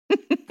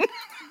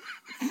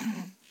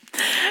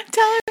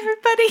Tell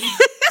everybody.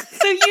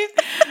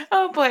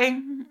 Oh boy.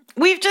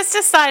 We've just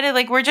decided,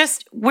 like,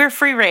 we're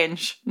free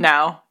range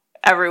now,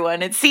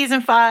 everyone. It's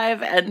season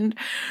 5, and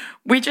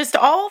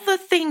all the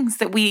things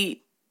that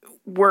we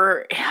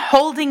were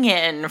holding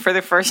in for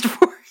the first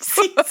 4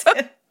 seasons.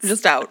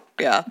 Just out,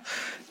 yeah.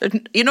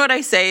 You know what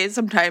I say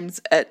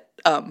sometimes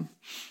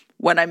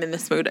when I'm in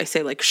this mood, I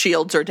say, like,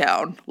 shields are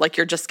down. Like,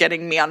 you're just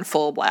getting me on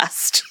full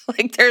blast.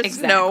 Like, there's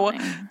no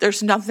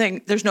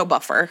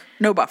buffer.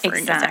 No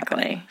buffering is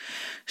happening.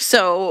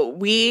 So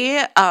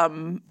we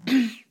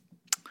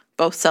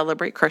both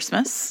celebrate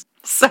Christmas.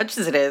 Such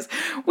as it is.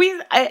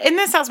 In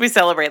this house, we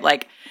celebrate,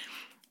 like,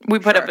 we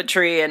put up a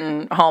tree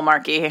in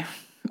Hallmarky.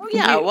 Oh,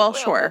 yeah,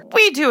 sure.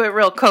 We do it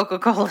real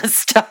Coca-Cola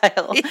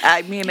style. Yeah,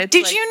 I mean, it's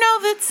Did you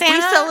know that Santa...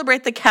 We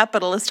celebrate the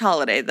capitalist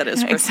holiday that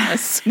is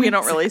Christmas. Exactly. We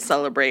don't really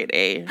celebrate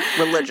a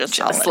religious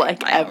holiday. Just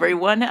like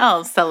everyone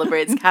else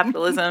celebrates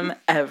capitalism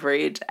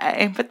every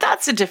day. But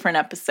that's a different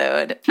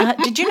episode.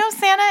 Did you know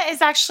Santa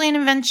is actually an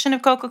invention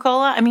of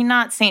Coca-Cola? I mean,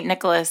 not St.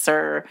 Nicholas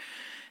or...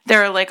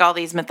 There are, like, all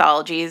these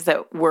mythologies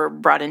that were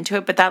brought into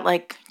it, but that,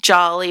 like,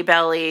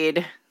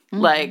 jolly-bellied...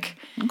 Like,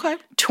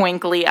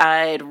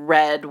 twinkly-eyed,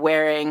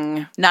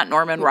 red-wearing... Not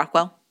Norman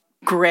Rockwell?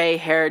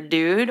 Gray-haired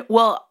dude.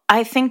 Well,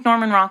 I think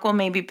Norman Rockwell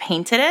maybe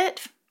painted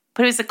it,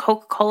 but it was a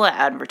Coca-Cola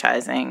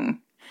advertising.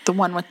 The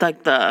one with,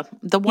 like, the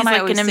one I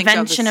always think of. He's like an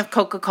invention of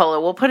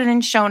Coca-Cola. We'll put it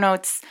in show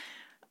notes,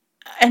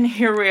 and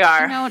here we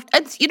are.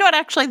 You know what,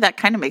 actually, that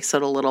kind of makes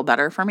it a little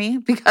better for me,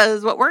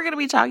 because what we're going to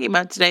be talking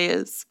about today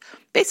is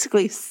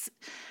basically...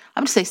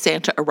 I'm going to say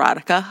Santa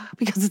erotica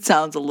because it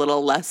sounds a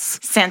little less...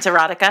 Santa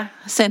erotica?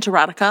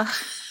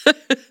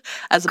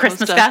 As opposed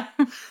Christmas to...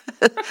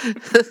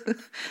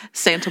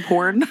 Santa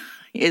porn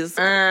is...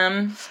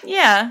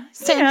 Yeah.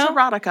 Santa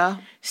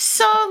erotica.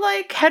 So,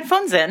 like,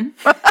 headphones in.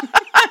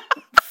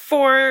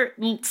 For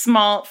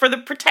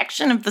the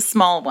protection of the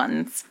small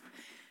ones.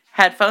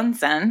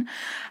 Headphones in.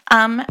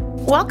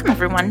 Welcome,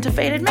 everyone, to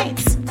Fated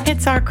Mates.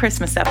 It's our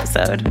Christmas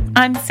episode.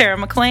 I'm Sarah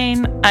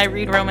McLean. I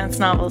read romance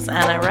novels and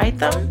I write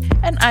them.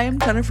 And I am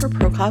Jennifer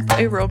Prokop,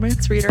 a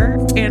romance reader.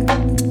 And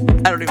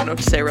I don't even know what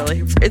to say,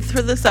 really. It's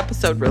for this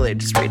episode, really.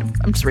 Just read them.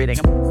 I'm just reading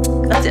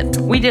them. That's it.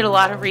 We did a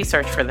lot of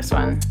research for this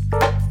one.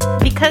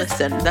 Because...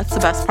 Listen, that's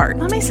the best part.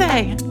 Let me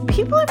say,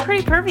 people are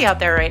pretty pervy out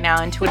there right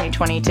now in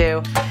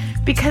 2022.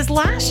 Because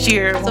last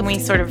year, when we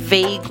sort of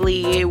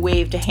vaguely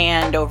waved a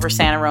hand over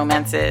Santa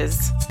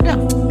romances,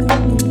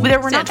 there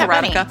were not that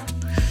many.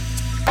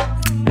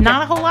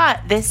 Not a whole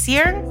lot. This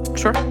year,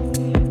 sure,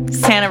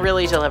 Santa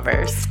really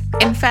delivers.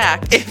 In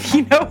fact, if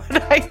you know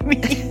what I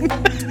mean.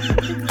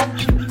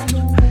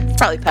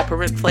 Probably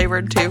peppermint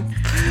flavored too.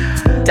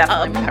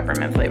 Definitely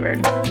peppermint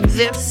flavored.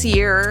 This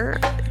year,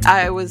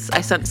 I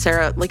sent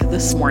Sarah, like,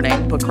 this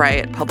morning, Book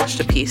Riot published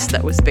a piece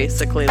that was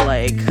basically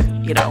like,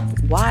 you know,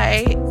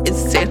 why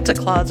is Santa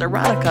Claus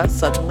erotica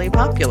suddenly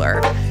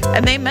popular?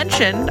 And they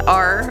mentioned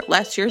our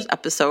last year's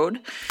episode.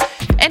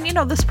 And, you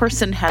know, this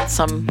person had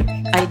some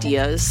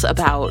ideas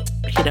about,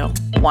 you know,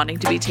 wanting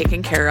to be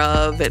taken care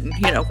of and,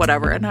 you know,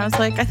 whatever. And I was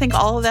like, I think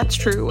all of that's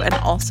true. And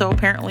also,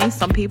 apparently,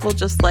 some people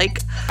just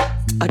like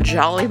a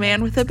jolly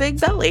man with a big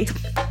belly.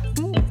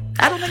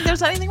 I don't think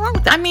there's anything wrong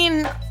with that. I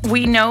mean,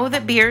 we know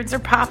that beards are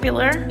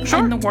popular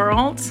in the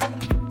world.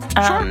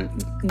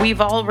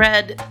 We've all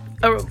read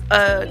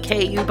a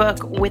KU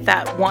book with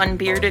that one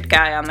bearded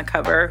guy on the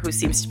cover who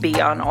seems to be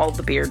on all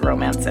the beard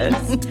romances.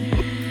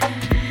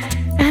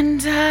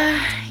 And,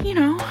 you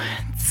know,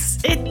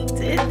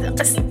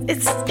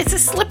 it's a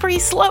slippery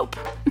slope.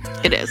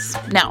 It is.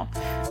 Now,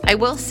 I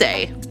will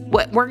say,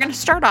 we're going to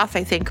start off,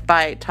 I think,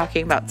 by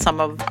talking about some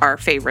of our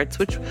favorites,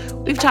 which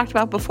we've talked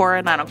about before,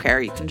 and I don't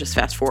care. You can just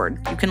fast forward.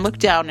 You can look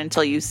down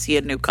until you see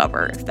a new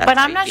cover. If that's but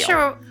I'm not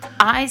sure.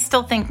 I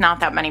still think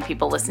not that many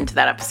people listened to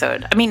that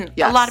episode. I mean,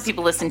 a lot of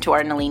people listened to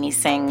our Nalini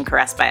Singh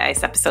Caressed by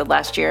Ice episode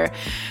last year,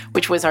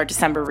 which was our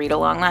December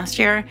read-along last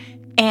year.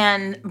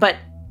 But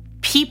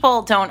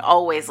people don't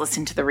always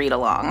listen to the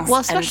read-alongs.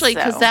 Well, especially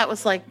because that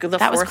was like the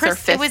fourth or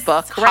fifth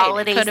book.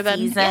 Holiday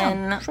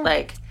season.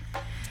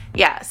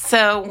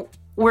 So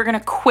we're going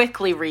to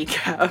quickly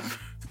recap.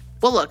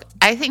 Well, look,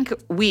 I think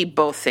we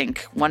both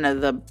think one of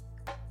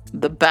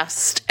the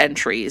best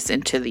entries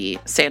into the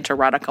Santa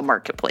erotica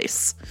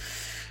marketplace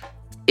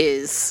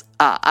is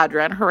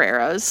Adriana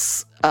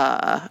Herrera's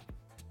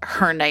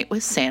Her Night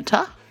with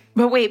Santa.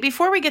 But wait,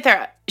 before we get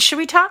there, should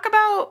we talk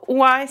about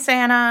why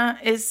Santa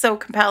is so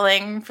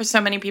compelling for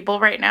so many people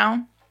right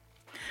now?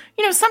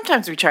 You know,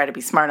 sometimes we try to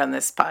be smart on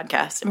this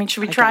podcast. I mean,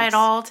 should we try it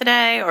all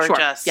today or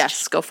just...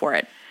 Yes, go for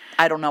it.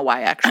 I don't know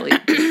why, actually.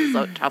 This is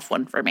a tough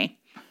one for me.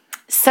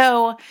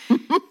 So,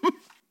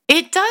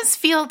 it does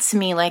feel to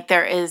me like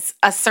there is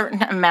a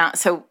certain amount...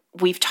 So,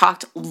 we've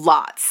talked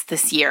lots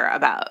this year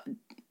about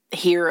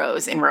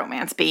heroes in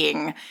romance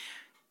being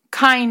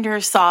kinder,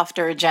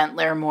 softer,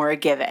 gentler, more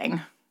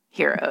giving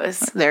heroes.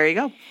 There you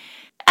go.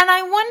 And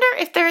I wonder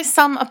if there's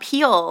some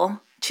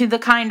appeal to the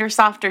kinder,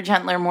 softer,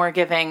 gentler, more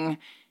giving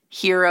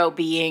hero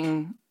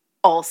being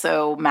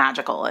also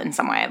magical in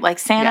some way. Like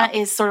Santa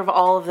is sort of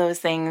all of those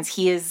things.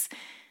 He is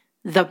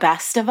the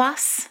best of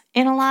us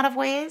in a lot of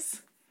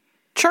ways.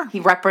 Sure. He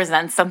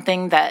represents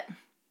something that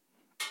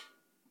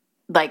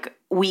like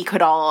we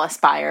could all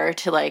aspire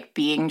to, like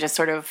being just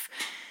sort of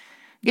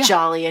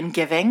jolly and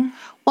giving.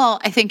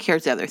 Well, I think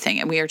here's the other thing,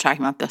 and we were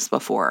talking about this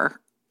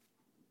before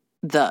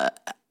the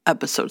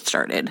episode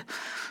started.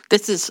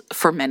 This is,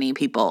 for many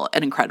people,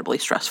 an incredibly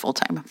stressful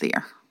time of the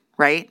year,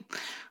 right?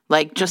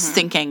 Like, just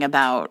thinking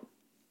about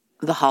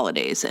the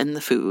holidays and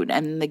the food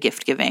and the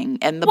gift giving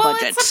and the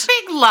budget. It's a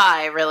big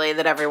lie, really,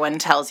 that everyone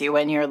tells you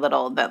when you're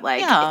little, that,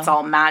 like, it's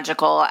all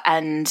magical.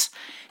 And,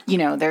 you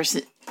know,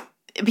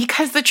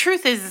 because the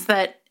truth is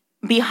that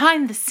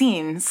behind the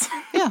scenes,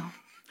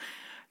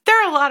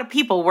 there are a lot of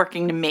people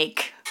working to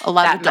make a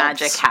lot of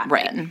magic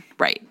happen.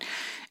 Right.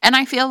 And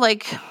I feel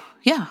like,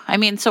 I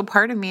mean, so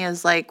part of me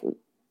is like,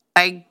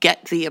 I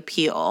get the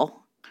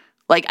appeal.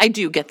 Like, I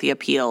do get the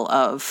appeal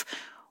of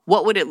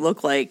what would it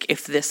look like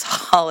if this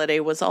holiday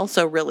was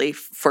also really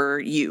for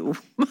you?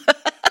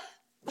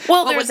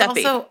 Well, there's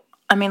also,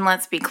 I mean,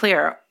 let's be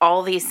clear,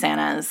 all these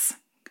Santas,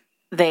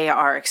 they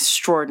are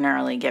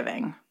extraordinarily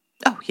giving.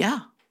 Oh, yeah.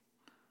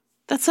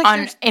 That's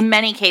like in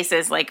many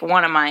cases, like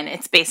one of mine,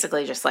 it's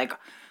basically just like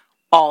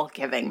all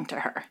giving to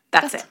her.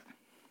 That's it.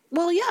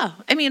 Well, yeah.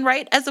 I mean,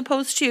 right? As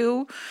opposed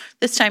to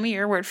this time of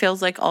year where it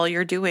feels like all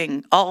you're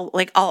doing, all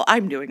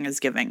I'm doing is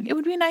giving. It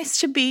would be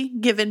nice to be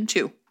given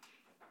to.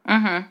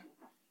 Mm-hmm.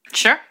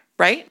 Sure.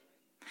 Right?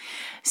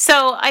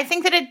 So I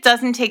think that it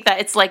doesn't take that.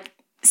 It's like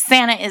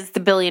Santa is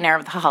the billionaire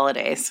of the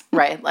holidays,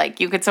 right?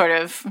 Like you could sort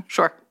of,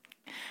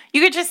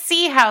 you could just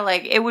see how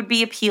like it would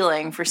be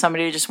appealing for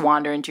somebody to just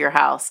wander into your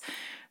house,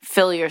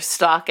 fill your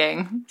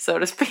stocking, so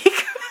to speak.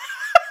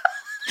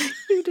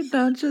 You did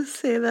not just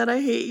say that. I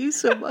hate you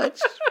so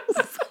much.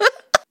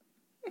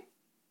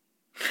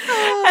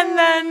 And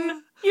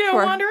then,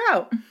 wander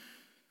out.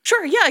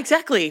 Sure, yeah,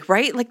 exactly,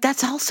 right? Like,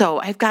 that's also,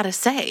 I've got to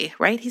say,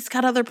 right? He's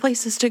got other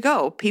places to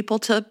go, people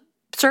to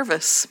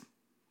service.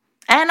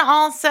 And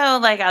also,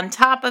 like, on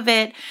top of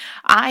it,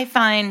 I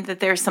find that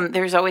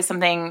there's always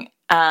something,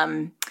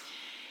 the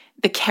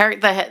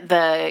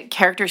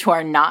characters who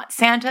are not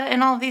Santa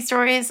in all of these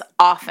stories,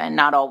 often,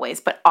 not always,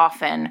 but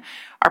often,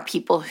 are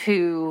people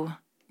who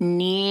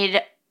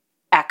need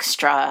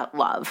extra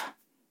love.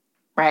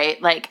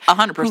 Right? Like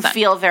 100%. Who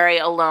feel very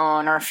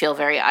alone or feel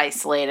very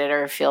isolated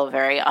or feel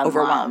very unloved,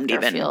 overwhelmed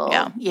even.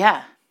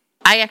 Yeah.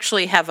 I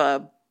actually have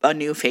a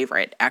new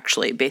favorite,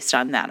 actually, based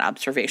on that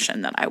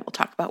observation that I will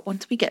talk about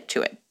once we get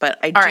to it. But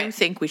I do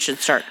think we should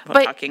start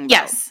talking about...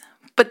 Yes.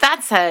 But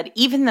that said,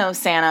 even though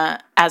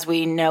Santa, as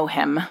we know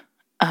him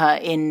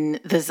in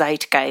the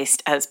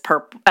zeitgeist as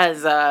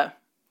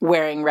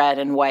wearing red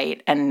and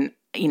white and,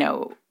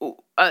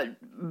 a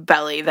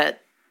belly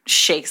that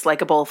shakes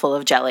like a bowl full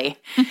of jelly.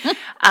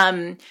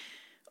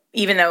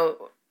 Even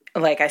though,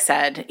 like I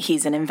said,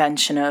 he's an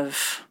invention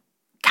of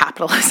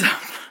capitalism.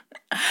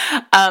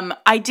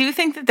 I do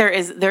think that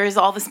there is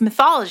all this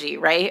mythology,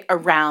 right,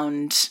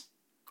 around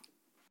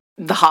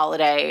the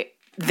holiday,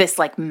 this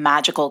like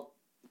magical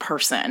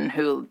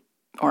person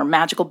or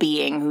magical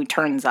being who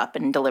turns up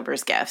and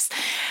delivers gifts.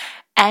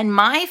 And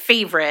my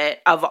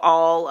favorite of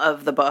all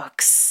of the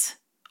books,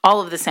 all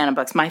of the Santa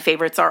books, my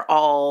favorites are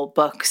all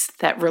books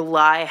that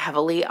rely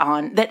heavily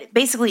on, that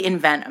basically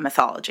invent a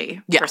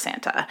mythology for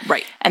Santa.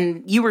 Right.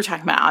 And you were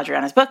talking about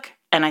Adriana's book,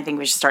 and I think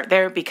we should start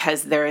there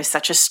because there is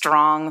such a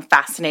strong,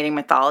 fascinating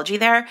mythology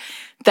there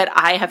that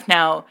I have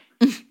now,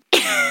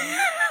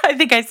 I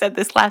think I said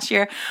this last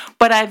year,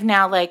 but I've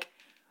now like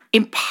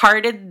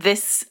imparted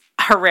this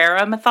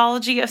Herrera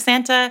mythology of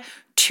Santa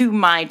to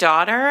my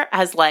daughter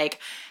as like,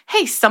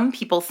 hey, some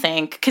people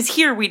think, because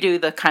here we do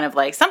the kind of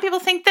like, some people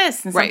think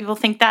this and some people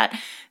think that.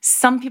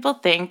 Some people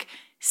think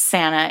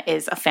Santa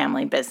is a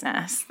family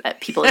business, that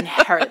people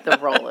inherit the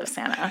role of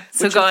Santa.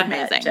 So which go is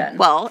ahead, amazing. Jen.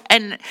 Well,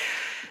 and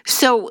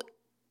so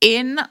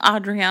in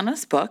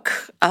Adriana's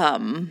book...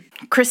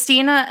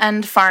 Christina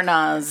and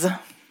Farnaz.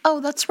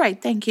 Oh, that's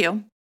right. Thank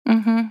you.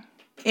 Mm-hmm.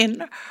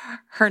 In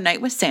Her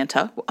Night with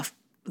Santa,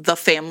 the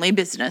family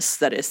business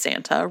that is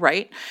Santa,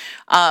 right?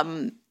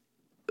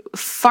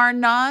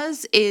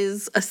 Farnaz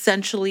is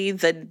essentially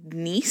the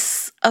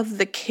niece of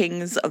the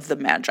kings of the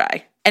Magi.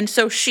 And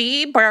so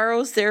she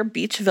borrows their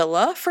beach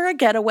villa for a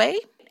getaway.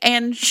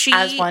 And she...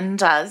 As one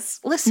does.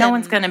 Listen. No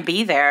one's going to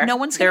be there. No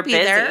one's going to be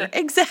there.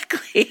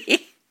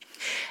 Exactly.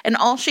 And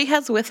all she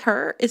has with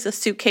her is a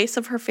suitcase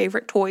of her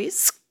favorite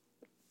toys.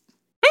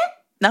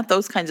 Not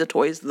those kinds of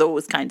toys,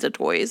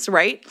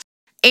 right?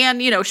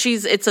 And,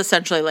 it's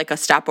essentially like a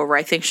stopover.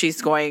 I think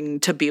she's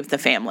going to be with the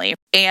family.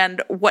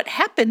 And what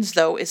happens,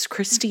 though, is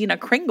Christina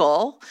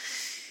Kringle,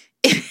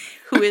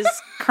 who is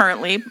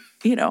currently,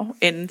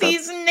 in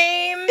these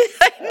names.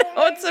 I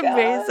know, it's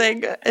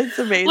amazing. It's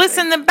amazing.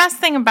 Listen, the best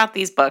thing about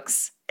these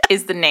books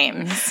is the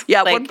names.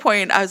 Yeah, at one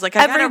point, I was like,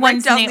 I gotta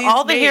write down these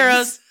all names. The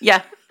heroes.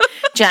 Yeah.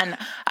 Jen,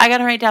 I got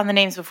to write down the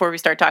names before we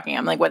start talking.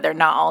 I'm like, what, they're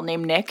not all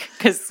named Nick?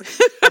 Because,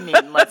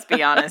 let's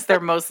be honest, they're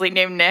mostly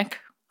named Nick.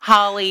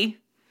 Holly.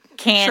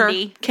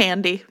 Candy. Sure.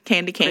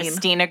 Candy cane.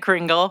 Christina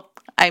Kringle.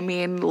 I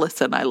mean,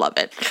 listen, I love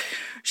it.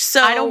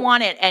 So I don't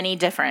want it any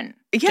different.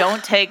 Yeah.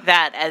 Don't take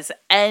that as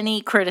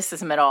any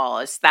criticism at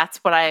all. That's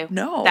what I...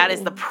 No. That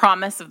is the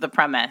promise of the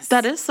premise.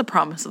 That is the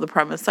promise of the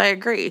premise. I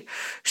agree.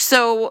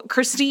 So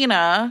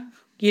Christina,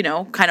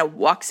 kind of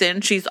walks in.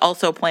 She's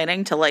also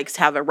planning to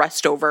have a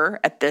rest over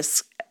at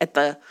this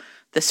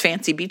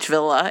fancy beach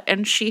villa,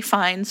 and she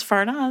finds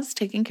Farnaz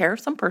taking care of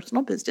some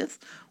personal business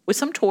with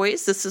some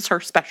toys. This is her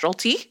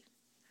specialty.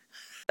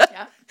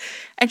 Yeah.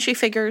 And she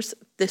figures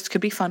this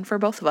could be fun for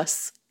both of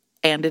us,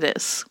 and it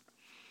is.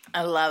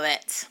 I love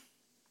it.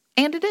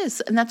 And it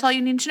is, and that's all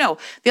you need to know.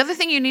 The other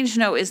thing you need to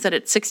know is that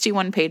it's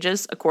 61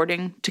 pages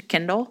according to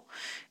Kindle,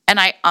 and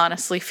I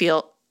honestly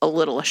feel a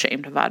little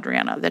ashamed of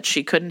Adriana that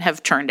she couldn't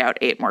have turned out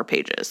 8 more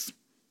pages.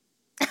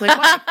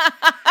 Why?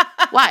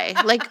 Why?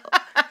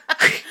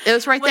 It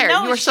was right there.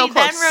 No, you were so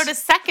close. She then wrote a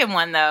second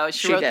one, though.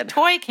 She wrote The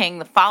Toy King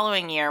the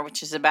following year,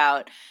 which is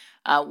about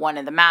one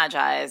of the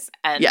Magi's.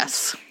 And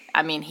yes.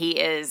 I mean, he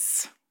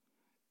is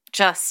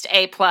just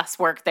A+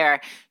 work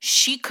there.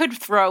 She could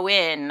throw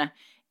in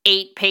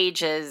 8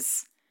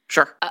 pages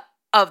sure.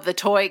 Of The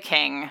Toy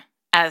King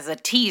as a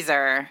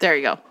teaser. There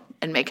you go.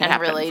 And make it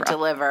happen. And really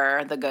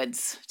deliver the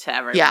goods to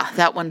everyone. Yeah,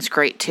 that one's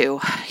great, too.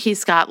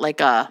 He's got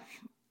a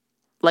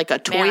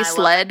toy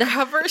sled.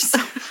 Covers.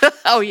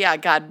 Oh, yeah.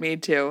 God, me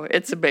too.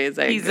 It's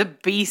amazing. He's a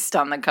beast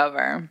on the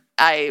cover.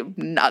 I'm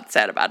not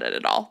sad about it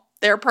at all.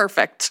 They're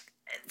perfect.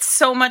 It's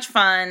so much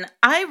fun.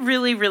 I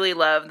really, really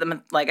love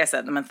the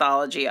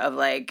mythology of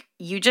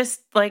you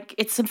just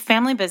it's a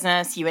family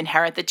business. You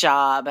inherit the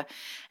job.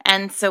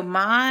 And so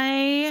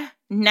my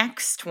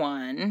next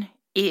one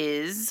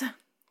is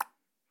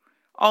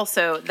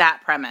also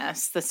that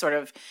premise, the sort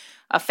of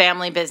a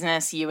family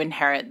business, you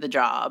inherit the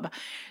job.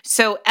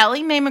 So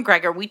Ellie Mae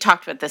McGregor, we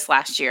talked about this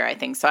last year, I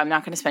think, so I'm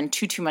not going to spend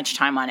too much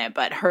time on it,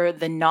 but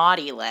the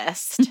naughty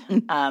list,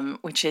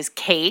 which is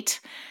Kate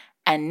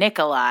and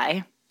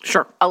Nikolai.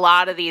 Sure. A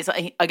lot of these,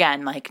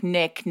 again,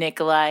 Nick,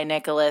 Nikolai,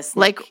 Nicholas.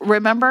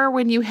 Remember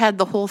when you had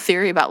the whole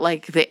theory about,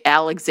 the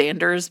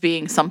Alexanders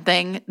being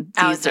something?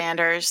 These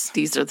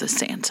are the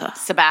Santa.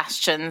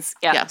 Sebastians.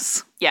 Yep.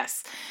 Yes.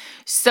 Yes.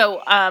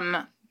 So,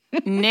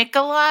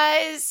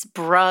 Nikolai's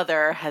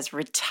brother has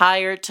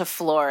retired to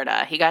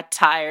Florida. He got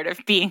tired of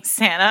being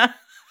Santa.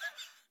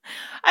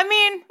 I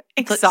mean,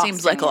 exhausting.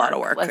 Seems like a lot of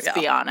work. Let's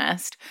be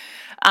honest.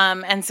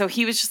 And so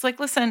he was just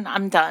listen,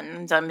 I'm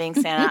done being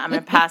Santa. I'm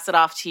going to pass it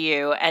off to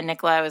you. And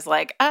Nikolai was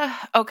like,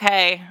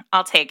 okay,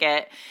 I'll take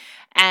it.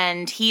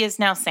 And he is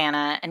now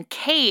Santa. And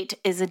Kate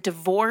is a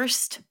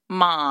divorced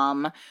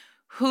mom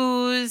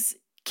whose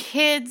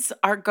kids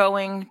are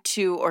going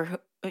to, or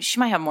she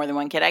might have more than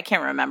one kid, I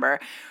can't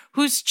remember,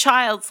 whose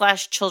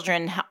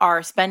child/children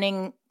are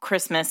spending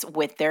Christmas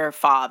with their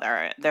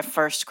father, their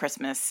first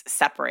Christmas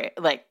separate,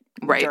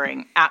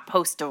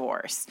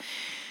 post-divorce.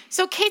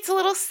 So Kate's a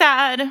little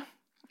sad.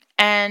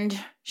 And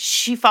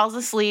she falls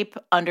asleep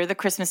under the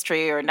Christmas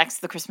tree or next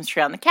to the Christmas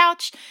tree on the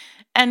couch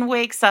and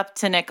wakes up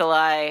to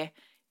Nikolai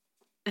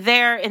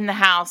there in the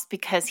house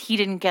because he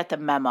didn't get the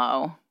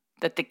memo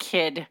that the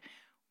kid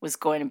was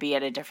going to be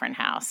at a different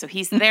house. So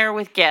he's there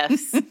with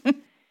gifts,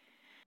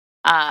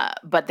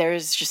 but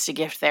there's just a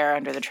gift there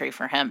under the tree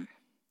for him.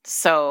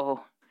 So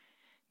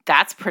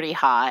that's pretty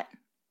hot.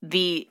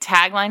 The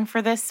tagline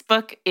for this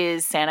book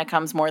is Santa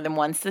comes more than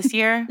once this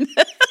year.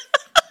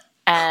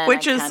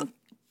 And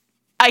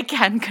I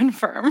can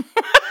confirm.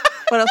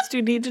 What else do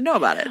you need to know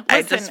about it?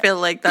 I just feel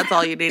like that's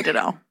all you need to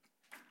know.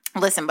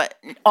 Listen, but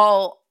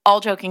all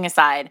joking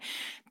aside,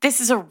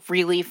 this is a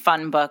really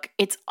fun book.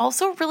 It's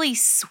also really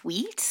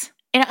sweet.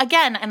 And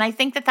again, I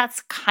think that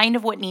that's kind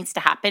of what needs to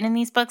happen in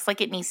these books.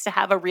 It needs to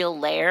have a real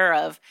layer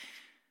of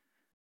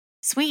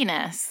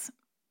sweetness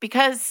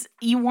because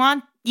you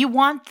want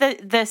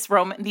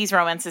these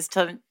romances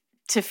to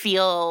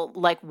feel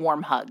like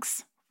warm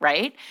hugs,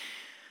 right?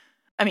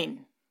 I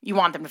mean, you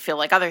want them to feel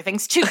like other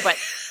things too, but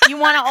you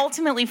want to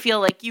ultimately feel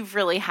like you've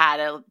really had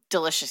a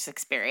delicious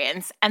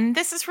experience. And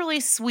this is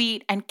really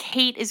sweet. And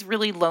Kate is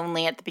really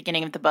lonely at the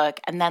beginning of the book.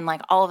 And then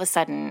all of a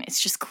sudden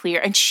it's just clear.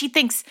 And she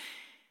thinks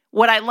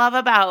what I love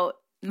about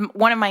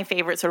one of my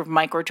favorite sort of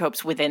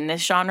microtropes within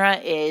this genre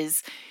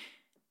is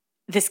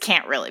this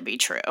can't really be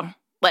true.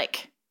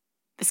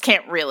 This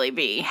can't really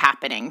be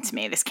happening to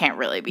me. This can't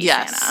really be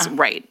Santa.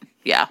 Right.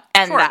 Yeah.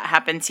 And that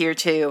happens here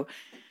too.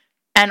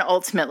 And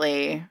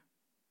ultimately,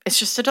 it's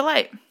just a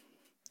delight.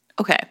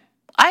 Okay.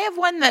 I have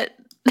one that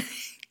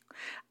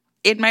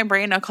in my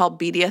brain I call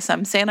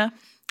BDSM Santa.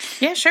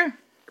 Yeah, sure.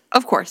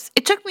 Of course.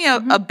 It took me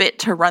a bit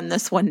to run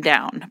this one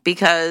down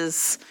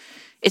because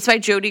it's by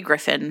Jody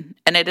Griffin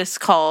and it is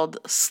called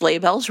Sleigh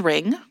Bells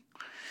Ring.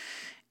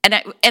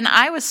 And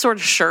I was sort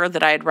of sure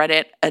that I had read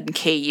it in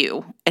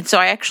KU. And so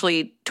I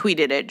actually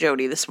tweeted at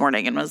Jody this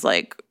morning and was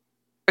like,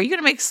 are you going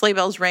to make Sleigh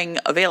Bells Ring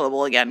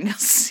available again?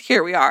 Because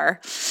here we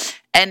are.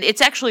 And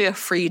it's actually a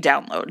free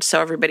download.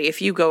 So everybody,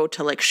 if you go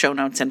to show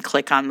notes and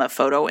click on the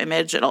photo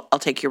image, I'll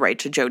take you right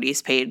to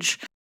Jody's page.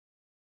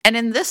 And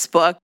in this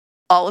book,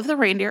 all of the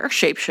reindeer are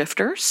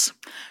shapeshifters.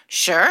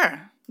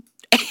 Sure.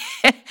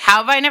 How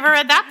have I never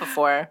read that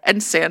before?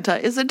 And Santa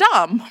is a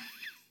dom.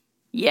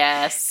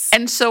 Yes.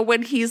 And so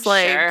when he's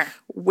like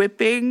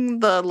whipping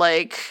the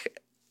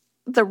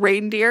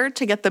reindeer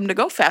to get them to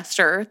go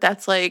faster,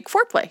 that's like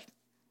foreplay.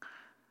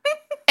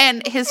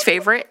 And his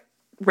favorite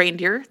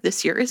reindeer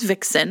this year is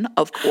Vixen,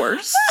 of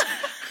course.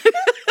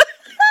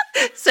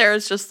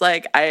 Sarah's just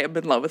like, I am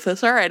in love with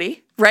this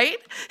already, right?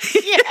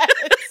 Yes.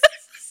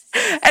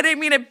 And I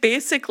mean, it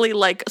basically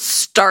like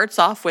starts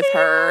off with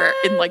her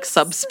in like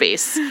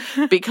subspace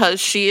because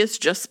she has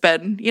just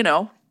been,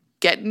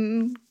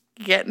 getting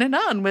it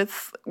on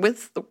with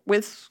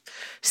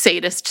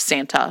sadist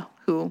Santa,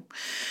 who,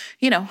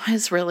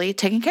 is really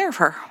taking care of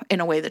her in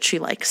a way that she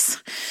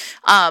likes.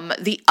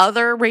 The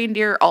other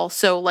reindeer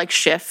also like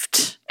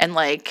shift and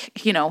like,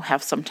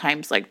 have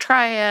sometimes like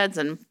triads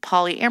and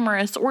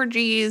polyamorous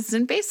orgies.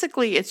 And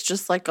basically it's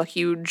just like a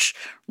huge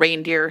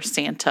reindeer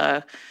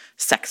Santa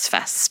sex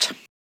fest.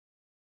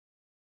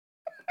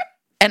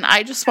 And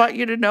I just want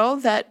you to know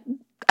that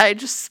I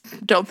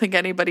just don't think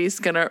anybody's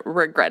going to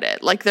regret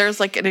it. Like there's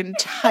like an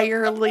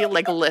entirely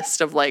like list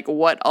of like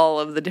what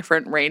all of the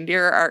different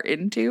reindeer are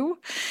into.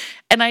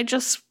 And I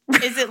just...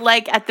 Is it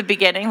like at the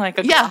beginning, like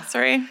a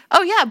glossary?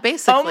 Oh yeah,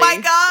 basically. Oh my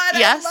God,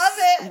 yes, I love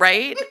it.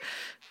 Right?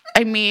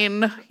 I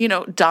mean,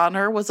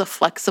 Donner was a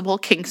flexible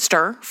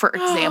kinkster, for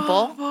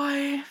example. Oh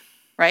boy.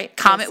 Right?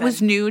 Comet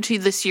was new to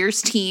this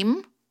year's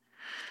team.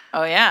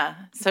 Oh, yeah.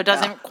 So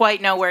doesn't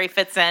quite know where he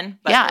fits in.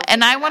 But yeah,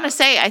 and I want to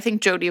say, I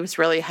think Jodie was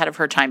really ahead of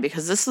her time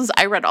because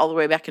I read all the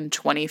way back in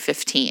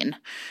 2015.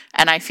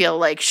 And I feel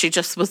like she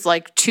just was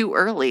like too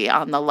early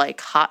on the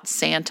like hot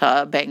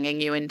Santa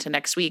banging you into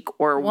next week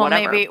or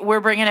whatever. Maybe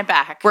we're bringing it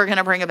back. We're going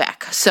to bring it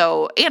back.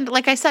 So, and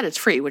like I said, it's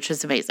free, which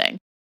is amazing.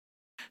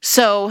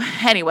 So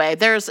anyway,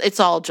 it's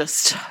all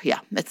just,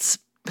 it's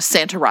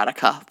Santa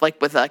erotica, like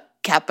with a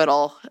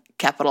capital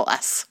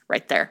S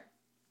right there.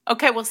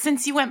 Okay, well,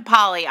 since you went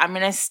poly, I'm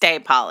going to stay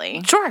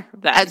poly. Sure,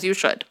 then. As you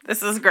should.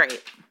 This is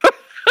great.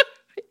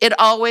 It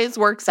always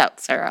works out,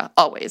 Sarah,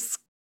 always.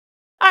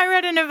 I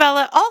read a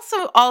novella.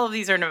 Also, all of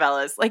these are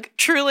novellas. Like,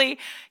 truly,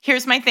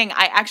 here's my thing.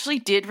 I actually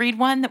did read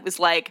one that was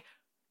like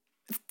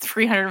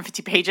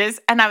 350 pages,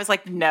 and I was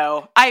like,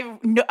 no.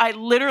 I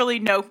literally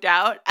noped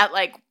out at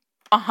like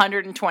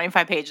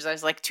 125 pages. I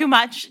was like, too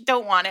much,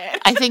 don't want it.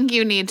 I think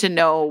you need to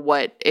know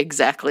what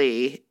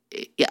exactly,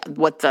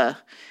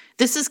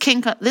 this is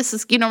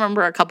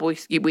remember a couple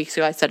weeks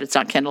ago I said it's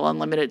not Kindle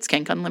Unlimited, it's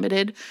Kink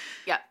Unlimited?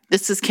 Yeah.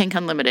 This is Kink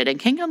Unlimited, and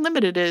Kink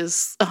Unlimited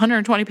is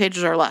 120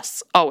 pages or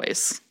less,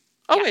 always.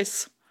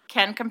 Always. Yeah.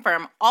 Can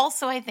confirm.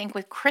 Also, I think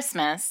with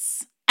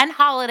Christmas and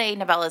holiday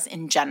novellas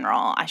in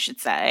general, I should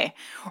say,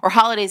 or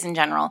holidays in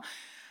general,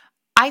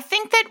 I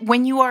think that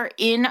when you are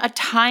in a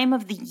time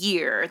of the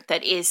year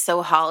that is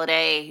so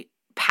holiday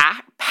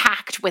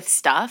packed with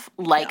stuff,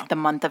 like the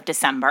month of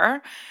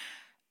December,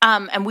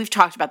 and we've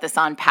talked about this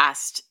on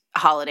past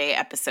holiday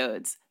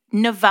episodes,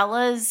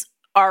 novellas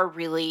are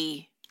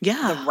really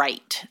the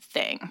right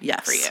thing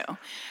for you.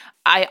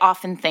 I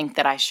often think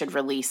that I should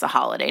release a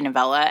holiday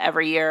novella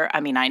every year. I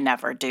mean, I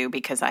never do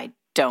because I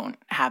don't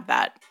have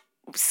that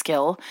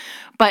skill,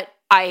 but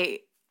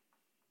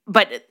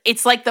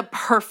it's like that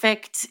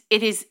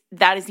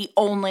is the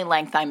only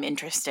length I'm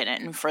interested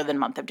in for the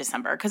month of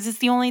December because it's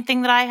the only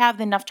thing that I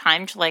have enough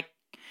time to like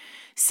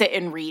sit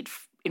and read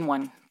in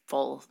one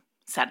full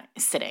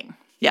sitting.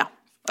 Yeah,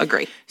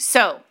 agree.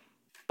 So,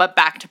 but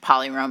back to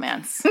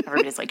polyromance.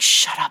 Everybody's like,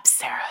 shut up,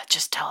 Sarah.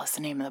 Just tell us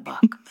the name of the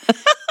book.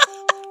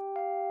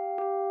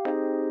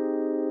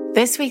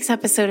 This week's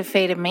episode of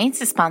Fated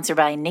Mates is sponsored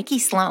by Nikki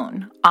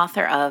Sloan,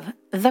 author of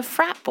The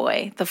Frat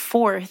Boy, the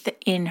fourth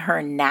in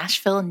her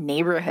Nashville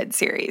Neighborhood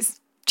series.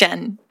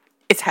 Jen,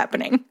 it's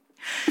happening.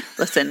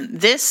 Listen,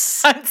 I'm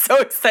so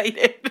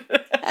excited.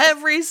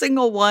 Every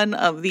single one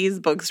of these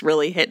books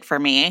really hit for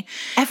me.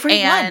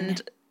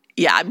 And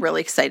yeah, I'm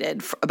really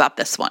excited about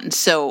this one.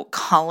 So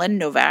Colin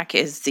Novak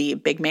is the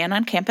big man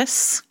on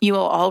campus. You will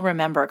all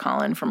remember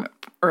Colin from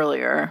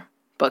earlier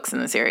books in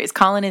the series.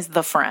 Colin is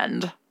the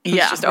friend who's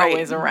just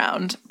always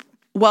around.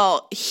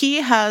 Well,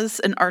 he has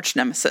an arch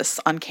nemesis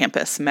on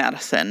campus,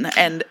 Madison,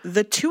 and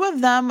the two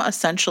of them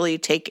essentially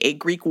take a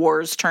Greek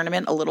Wars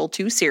tournament a little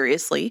too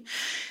seriously,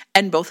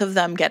 and both of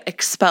them get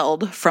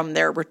expelled from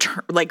their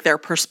their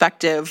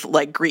prospective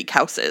Greek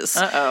houses.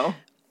 Uh-oh.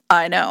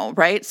 I know,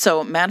 right?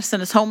 So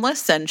Madison is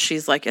homeless, and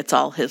she's like, it's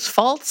all his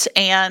fault,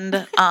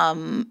 and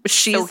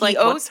she's so he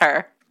owes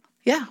her.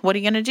 Yeah, what are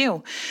you going to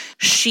do?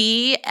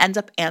 She ends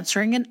up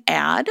answering an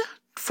ad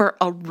for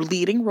a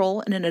leading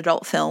role in an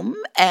adult film,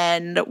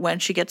 and when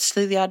she gets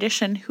to the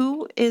audition,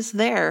 who is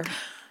there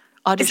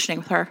auditioning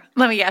with her?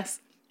 Let me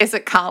guess. Is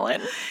it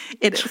Colin?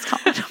 It is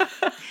Colin.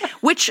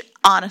 Which,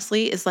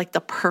 honestly, is like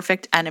the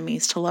perfect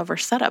enemies to lover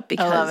setup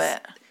because I love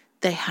it.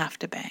 They have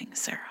to bang,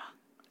 Sarah.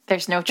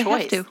 There's no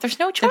choice. There's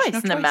no choice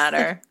in the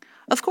matter.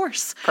 Of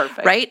course.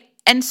 Perfect. Right?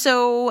 And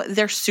so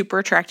they're super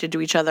attracted to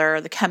each other.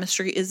 The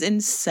chemistry is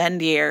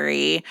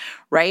incendiary,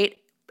 right?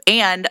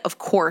 And of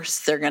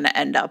course, they're going to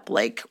end up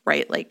like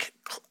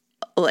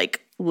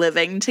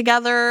living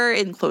together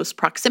in close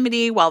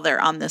proximity while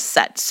they're on this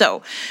set.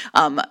 So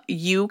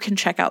you can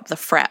check out The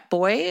Frat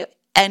Boy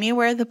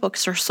anywhere the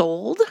books are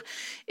sold.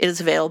 It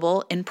is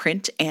available in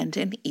print and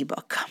in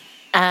ebook.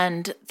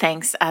 And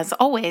thanks, as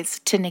always,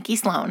 to Nikki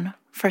Sloan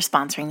for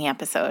sponsoring the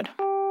episode.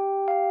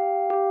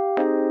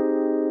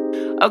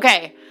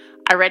 Okay,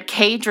 I read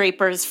Kay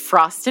Draper's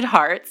Frosted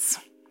Hearts.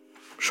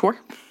 Sure.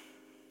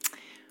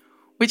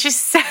 Which is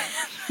sad.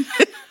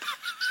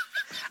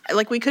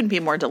 Like, we couldn't be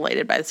more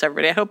delighted by this,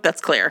 everybody. I hope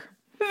that's clear.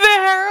 The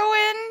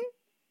heroine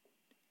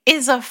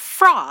is a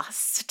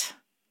frost,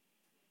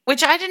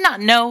 which I did not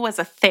know was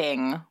a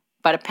thing,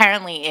 but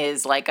apparently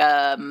is like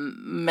a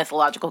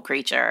mythological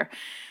creature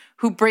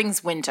who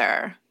brings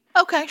winter.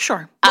 Okay,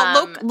 sure.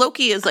 Well,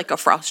 Loki is like a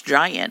frost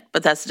giant,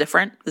 but that's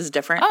different. This is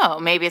different. Oh,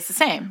 maybe it's the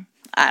same.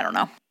 I don't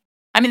know.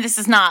 I mean, this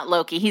is not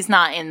Loki. He's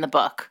not in the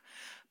book.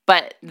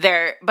 But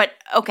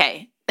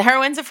okay, the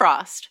heroine's a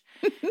frost.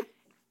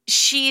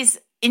 She's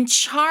in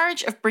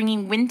charge of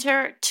bringing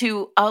winter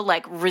to a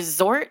like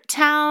resort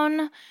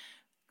town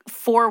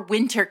for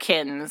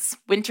winterkins.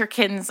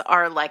 Winterkins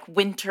are like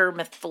winter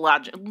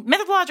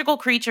mythological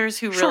creatures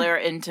who really are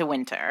into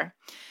winter.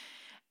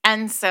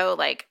 And so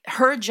like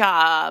her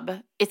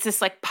job, it's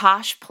this like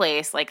posh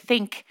place, like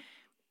think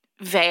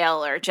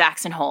Vale or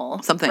Jackson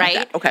Hole. Something right?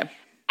 like that. Okay.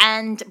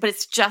 But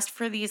it's just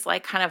for these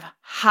like kind of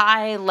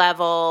high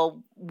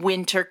level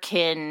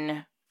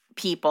winterkin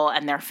people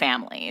and their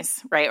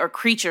families, right? Or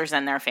creatures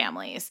and their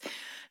families.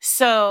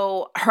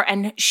 So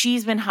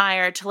she's been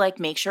hired to like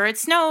make sure it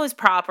snows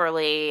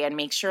properly and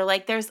make sure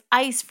like there's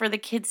ice for the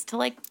kids to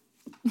like,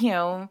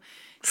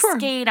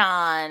 skate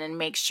on, and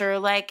make sure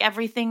like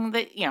everything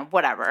that,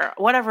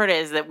 whatever it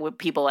is that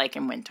people like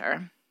in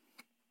winter.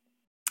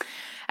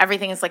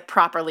 Everything is like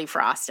properly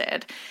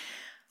frosted.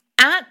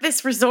 At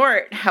this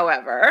resort,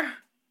 however,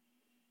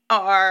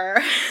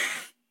 are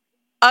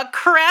a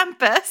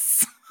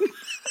Krampus,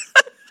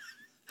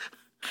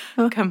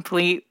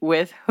 complete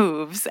with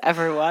hooves,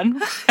 everyone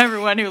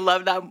who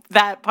loved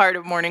that part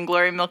of Morning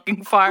Glory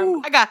Milking Farm.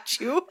 Ooh. I got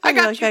you. I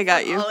got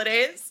you.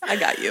 Holidays. I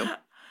got you.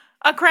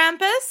 A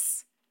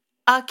Krampus,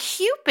 a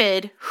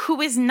Cupid who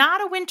is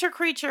not a winter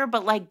creature,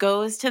 but like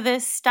goes to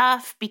this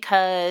stuff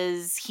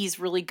because he's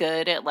really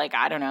good at like,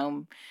 I don't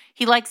know,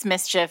 he likes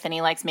mischief and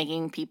he likes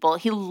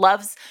he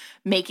loves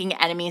making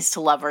enemies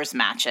to lovers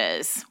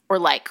matches or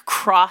like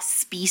cross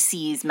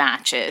species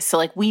matches. So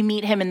like we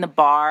meet him in the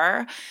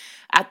bar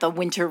at the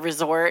winter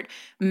resort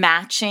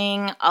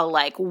matching a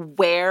like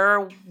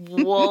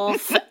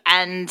werewolf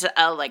and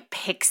a like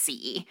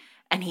pixie.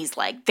 And he's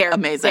like, their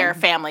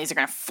families are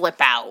going to flip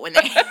out when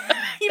they,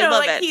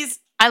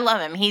 I love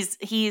him. He's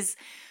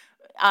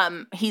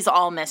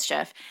all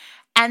mischief.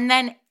 And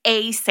then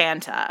a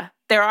Santa.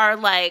 There are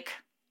like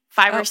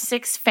 5 or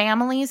 6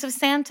 families of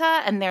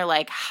Santa, and they're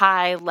like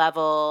high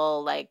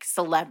level, like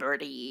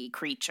celebrity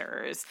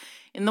creatures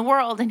in the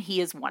world. And he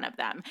is one of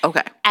them.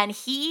 Okay. And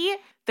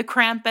the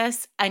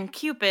Krampus and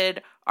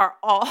Cupid are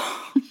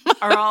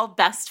all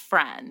best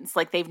friends.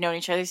 Like they've known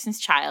each other since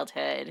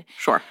childhood.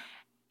 Sure.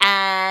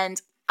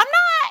 And I'm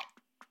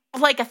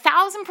not like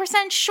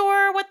 1,000%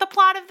 sure what the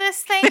plot of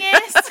this thing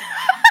is.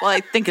 Well,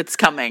 I think it's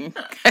coming.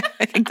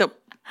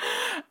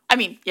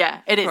 Yeah,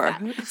 it is sure.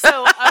 That.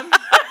 So,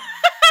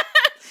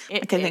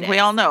 I think we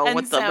all know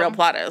what the real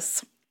plot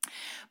is.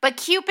 But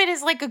Cupid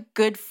is like a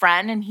good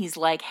friend, and he's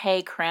like,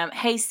 hey,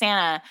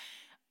 Santa.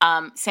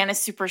 Santa's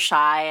super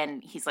shy,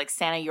 and he's like,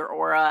 Santa, your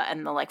aura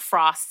and the like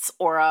Frost's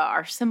aura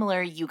are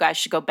similar. You guys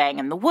should go bang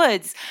in the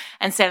woods.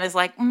 And Santa's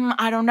like,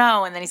 I don't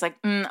know. And then he's like,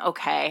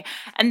 okay.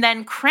 And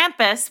then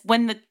Krampus,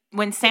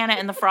 when Santa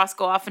and the Frost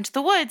go off into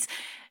the woods,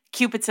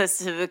 Cupid says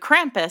to the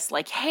Krampus,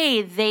 like,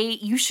 hey,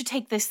 you should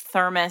take this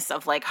thermos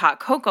of like hot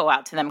cocoa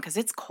out to them because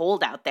it's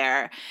cold out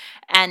there.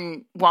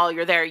 And while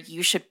you're there,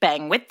 you should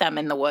bang with them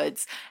in the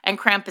woods. And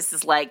Krampus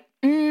is like,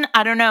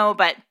 I don't know,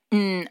 but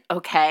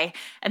okay.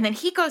 And then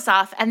he goes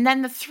off, and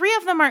then the 3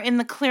 of them are in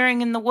the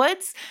clearing in the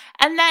woods.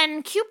 And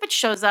then Cupid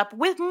shows up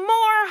with more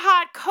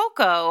hot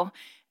cocoa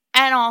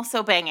and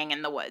also banging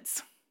in the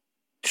woods.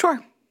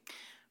 Sure.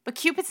 But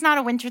Cupid's not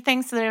a winter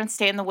thing, so they don't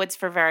stay in the woods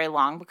for very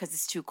long because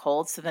it's too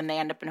cold. So then they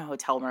end up in a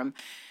hotel room.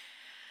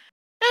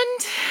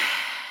 And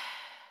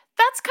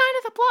that's kind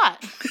of the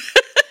plot.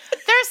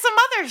 There's some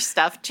other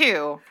stuff,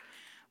 too.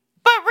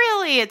 But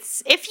really,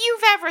 it's if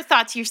you've ever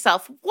thought to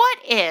yourself, what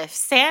if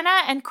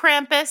Santa and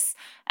Krampus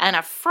and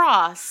a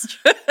Frost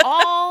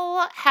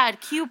all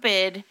had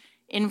Cupid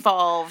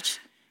involved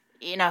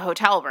in a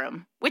hotel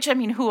room? Which, I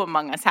mean, who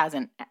among us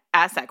hasn't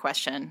asked that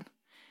question?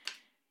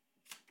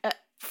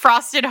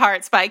 Frosted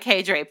Hearts by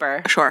Kay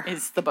Draper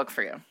is the book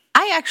for you.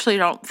 I actually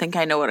don't think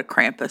I know what a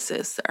Krampus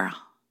is, Sarah.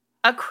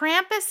 A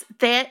Krampus,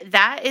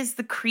 that is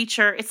the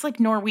creature. It's like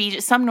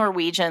some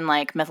Norwegian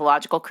like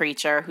mythological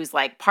creature who's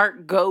like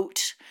part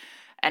goat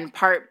and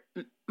part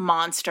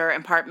monster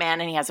and part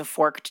man, and he has a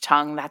forked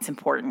tongue. That's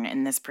important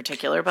in this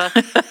particular book.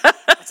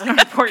 That's an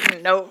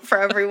important note for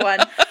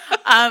everyone.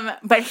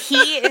 But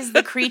he is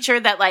the creature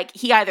that, like,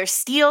 he either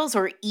steals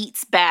or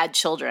eats bad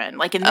children.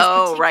 Like, in this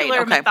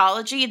particular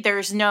mythology,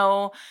 there's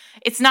no,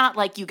 it's not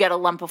like you get a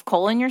lump of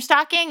coal in your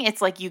stocking.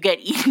 It's like you get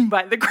eaten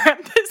by the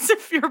Krampus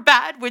if you're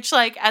bad, which,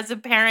 like, as a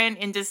parent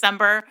in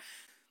December,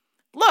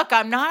 look,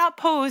 I'm not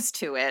opposed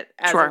to it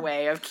as a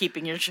way of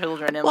keeping your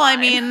children in line. Well, I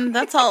mean,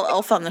 that's all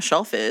Elf on the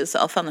Shelf is.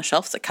 Elf on the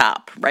Shelf's a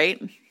cop, right?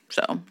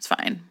 So it's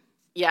fine.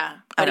 Yeah,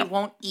 but he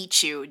won't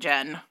eat you,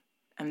 Jen.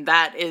 And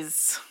that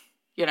is,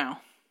 you know.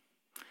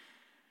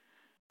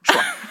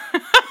 Sure.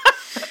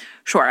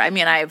 Sure. I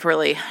mean, I've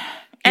really,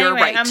 you're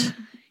right.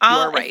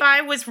 You're right.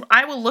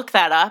 I will look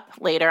that up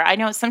later. I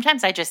know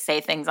sometimes I just say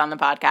things on the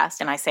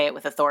podcast and I say it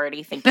with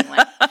authority, thinking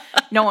like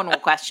no one will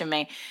question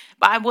me.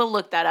 But I will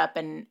look that up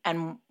and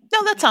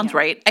no, that sounds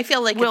right. I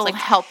feel like will it's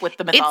like help with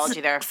the mythology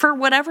there. For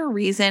whatever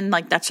reason,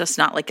 like that's just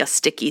not like a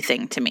sticky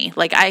thing to me.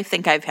 Like I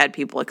think I've had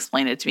people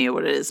explain it to me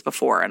what it is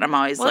before, and I'm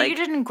always like, you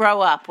didn't grow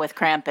up with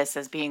Krampus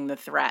as being the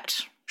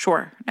threat.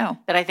 Sure, no.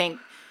 That I think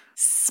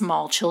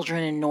small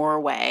children in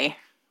Norway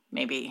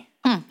maybe.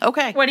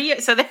 Okay. What do you?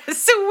 So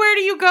where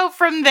do you go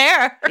from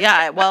there?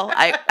 Yeah. Well,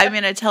 I'm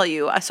going to tell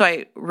you. So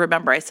I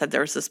remember I said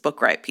there was this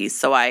book riot piece.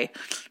 So I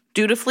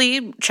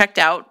dutifully checked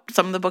out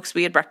some of the books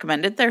we had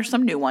recommended. There's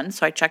some new ones.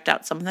 So I checked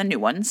out some of the new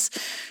ones.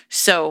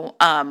 So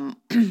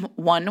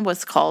one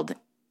was called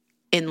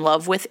In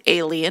Love with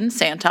Alien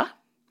Santa.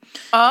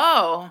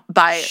 Oh.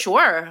 By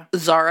Zara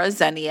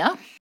Zenia.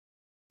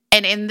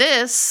 And in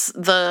this,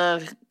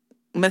 the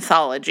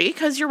mythology,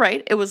 because you're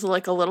right, it was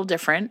like a little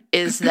different,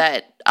 is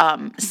that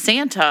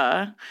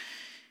Santa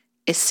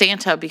is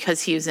Santa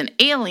because he was an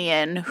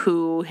alien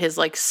who his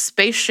like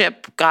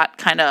spaceship got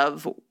kind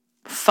of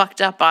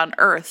fucked up on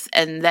Earth,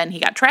 and then he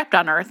got trapped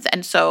on Earth,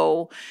 and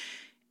so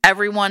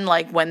everyone,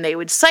 like, when they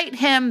would cite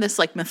him, this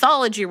like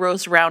mythology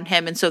rose around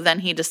him, and so then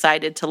he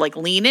decided to like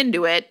lean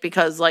into it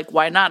because like,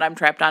 why not? I'm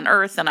trapped on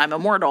Earth and I'm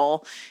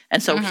immortal,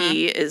 and so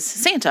he is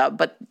Santa,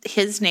 but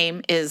his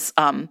name is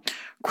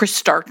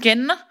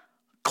Christarkin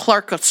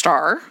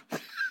Clarkastar.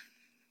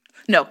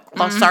 No,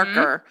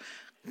 Klausarker.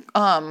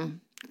 I'm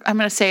going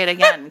to say it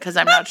again because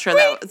I'm not sure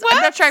I'm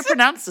not sure I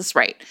pronounced this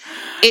right.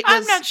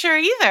 I'm not sure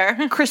either.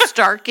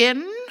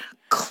 Christarkin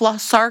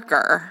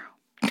Klausarker.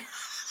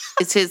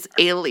 It's his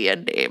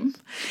alien name.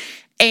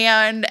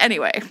 And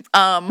anyway,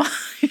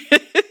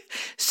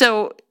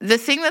 so the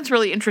thing that's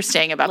really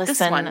interesting about this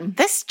one,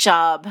 this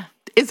job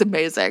is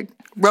amazing.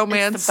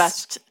 Romance, is the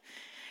best.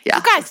 Yeah,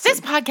 you guys,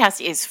 this podcast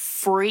is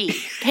free.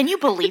 Can you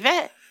believe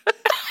it?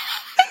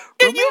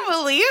 Can you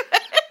believe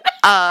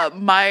it?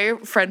 My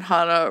friend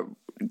Hannah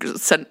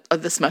sent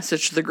this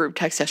message to the group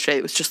text yesterday.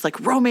 It was just like,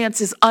 romance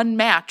is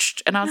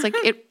unmatched, and I was like,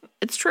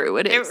 it's true.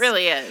 It is. It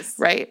really is.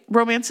 Right?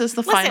 Romance is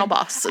the final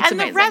boss. It's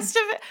amazing.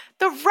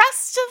 The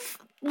rest of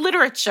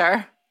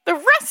literature, the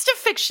rest of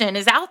fiction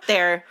is out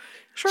there.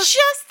 Sure.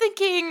 Just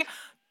thinking,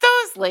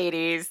 those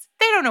ladies,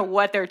 they don't know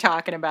what they're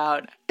talking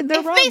about.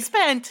 They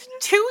spent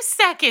 2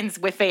 seconds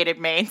with fated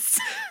mates,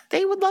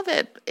 they would love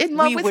it. In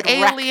love with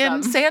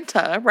alien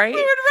Santa, right?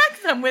 We would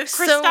wreck them with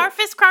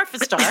Christarfus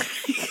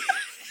Carfistar.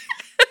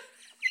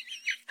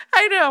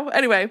 I know.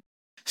 Anyway,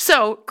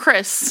 so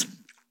Chris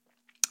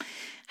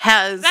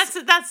has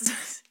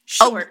that's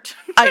short.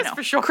 I know.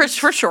 For short. Chris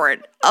for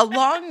short.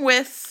 Along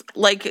with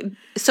like,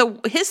 so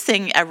his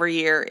thing every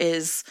year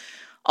is,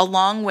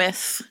 along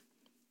with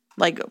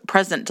like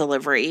present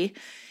delivery,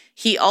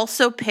 he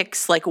also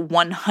picks like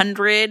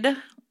 100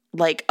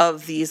 like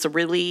of these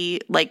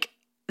really like,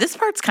 this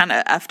part's kind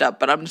of effed up,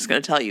 but I'm just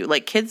going to tell you,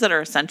 like kids that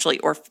are essentially,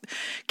 or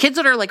kids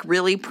that are like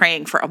really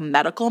praying for a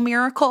medical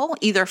miracle,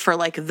 either for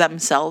like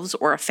themselves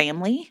or a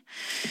family.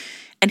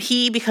 And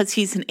he, because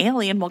he's an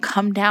alien, will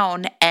come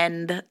down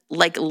and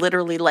like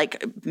literally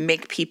like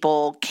make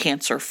people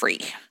cancer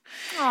free.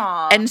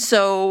 And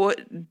so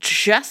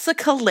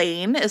Jessica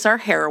Lane is our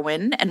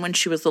heroine. And when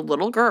she was a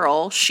little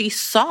girl, she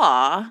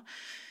saw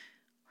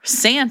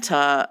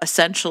Santa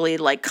essentially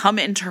like come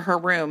into her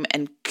room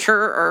and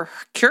cure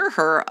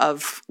her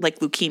of like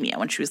leukemia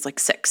when she was like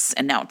 6.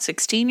 And now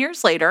 16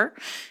 years later,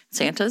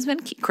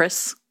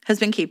 Chris has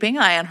been keeping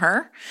an eye on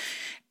her,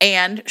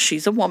 and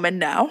she's a woman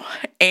now.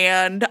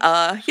 And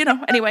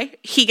anyway,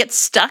 he gets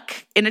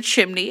stuck in a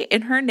chimney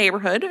in her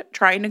neighborhood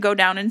trying to go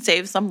down and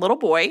save some little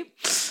boy.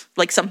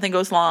 Like something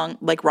goes wrong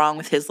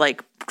with his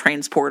like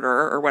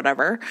transporter or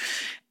whatever.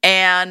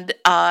 And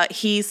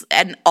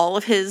and all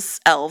of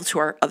his elves, who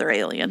are other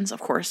aliens, of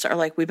course, are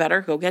like, we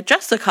better go get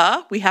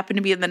Jessica. We happen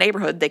to be in the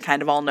neighborhood. They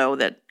kind of all know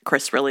that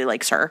Chris really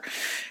likes her.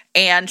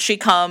 And she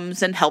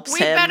comes and helps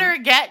him. We better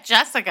get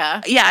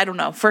Jessica. Yeah, I don't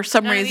know. For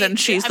some reason,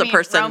 she's the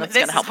person that's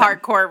going to help him. This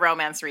is hardcore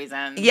romance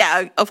reasons.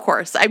 Yeah, of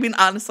course. I mean,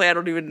 honestly,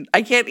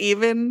 I can't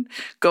even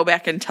go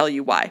back and tell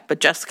you why. But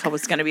Jessica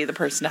was going to be the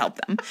person to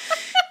help them.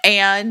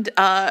 And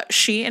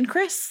she and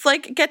Chris,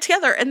 like, get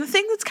together. And the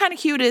thing that's kind of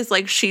cute is,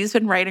 like, she's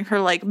been writing her,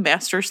 like,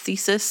 master's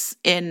thesis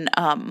in,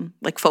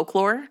 like,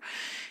 folklore.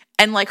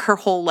 And, like, her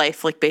whole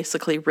life, like,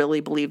 basically really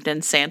believed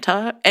in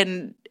Santa.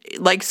 And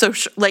like, so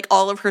like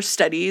all of her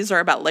studies are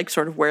about like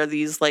sort of where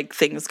these like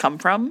things come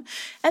from.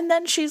 And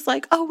then she's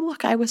like, oh,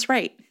 look, I was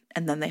right.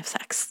 And then they have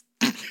sex.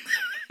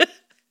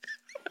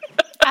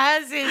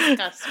 As is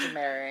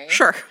customary.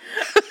 Sure.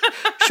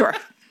 Sure.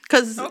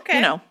 Because, Okay.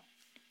 you know,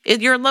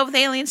 you're in love with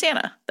Alien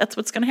Santa. That's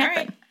what's going to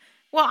happen. Right.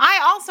 Well,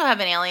 I also have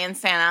an alien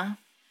Santa.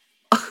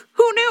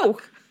 Who knew?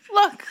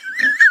 Look,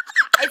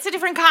 it's a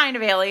different kind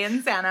of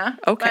alien Santa.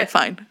 Okay,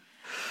 fine.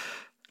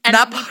 And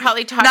we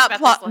probably talked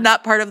about this.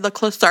 Not part of the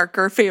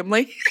Klosarker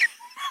family.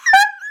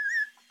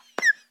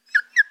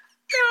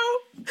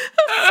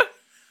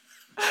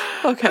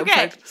 No.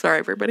 Okay. Sorry,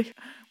 everybody.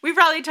 We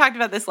probably talked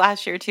about this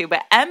last year too,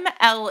 but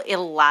M.L.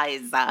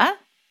 Eliza,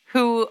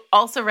 who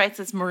also writes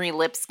as Marie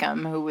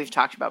Lipscomb, who we've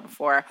talked about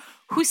before,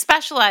 who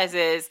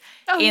specializes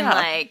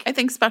I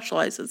think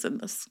specializes in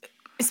this.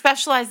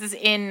 Specializes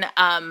in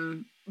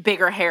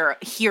bigger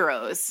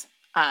heroes,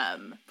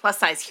 plus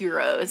size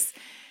heroes,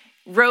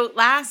 wrote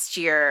last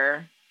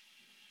year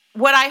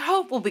what I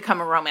hope will become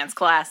a romance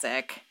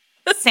classic,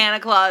 Santa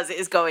Claus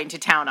is Going to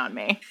Town on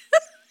Me.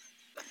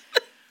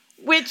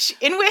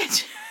 In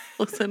which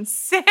Listen,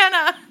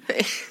 Santa...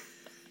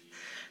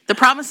 The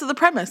promise of the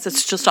premise,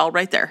 it's just all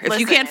right there. If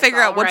you can't figure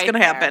out what's going to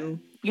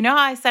happen. You know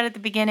how I said at the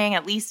beginning,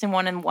 at least in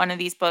one of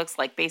these books,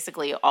 like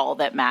basically all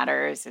that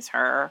matters is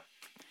her.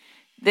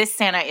 This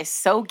Santa is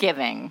so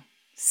giving.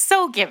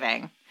 So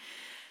giving.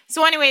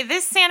 So anyway,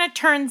 this Santa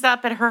turns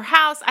up at her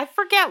house. I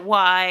forget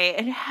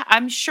why.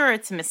 I'm sure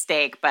it's a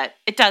mistake, but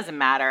it doesn't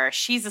matter.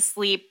 She's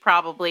asleep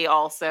probably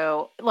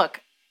also.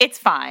 Look, it's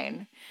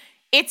fine.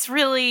 It's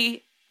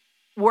really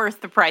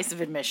worth the price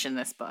of admission,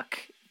 this book.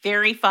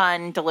 Very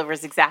fun,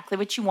 delivers exactly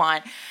what you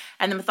want.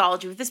 And the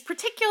mythology of this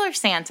particular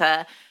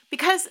Santa,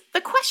 because the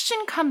question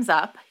comes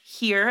up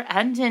here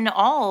and in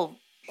all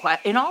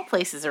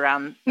places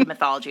around the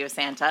mythology of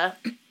Santa,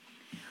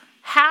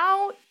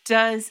 how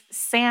does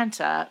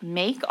Santa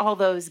make all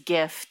those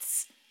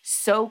gifts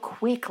so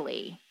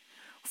quickly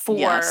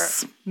for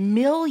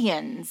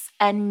millions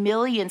and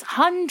millions,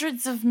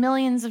 hundreds of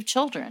millions of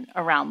children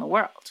around the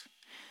world?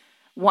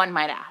 One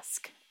might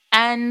ask.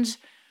 And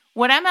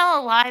what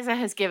M.L. Eliza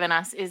has given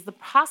us is the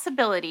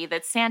possibility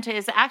that Santa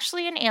is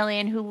actually an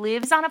alien who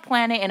lives on a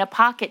planet in a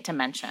pocket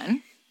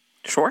dimension.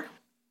 Sure.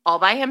 All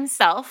by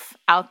himself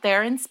out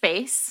there in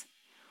space,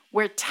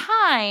 where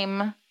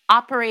time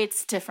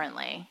operates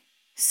differently.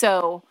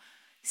 So,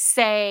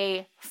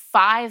 say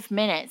 5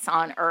 minutes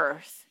on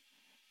Earth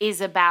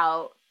is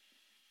about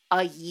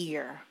a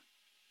year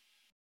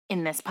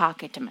in this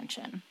pocket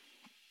dimension.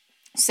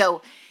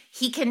 So,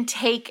 he can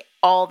take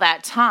all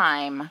that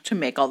time to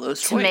make all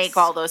those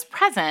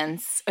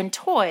presents and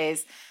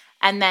toys,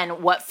 and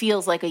then what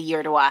feels like a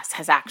year to us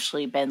has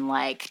actually been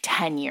like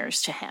 10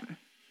 years to him,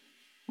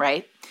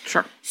 right?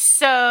 Sure.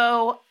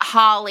 So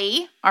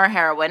Holly, our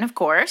heroine, of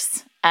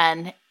course,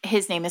 and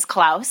his name is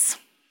Klaus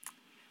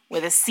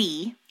with a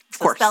C. Of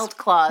course. Spelled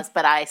Claus,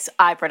 but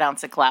I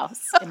pronounce it Klaus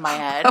in my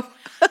head.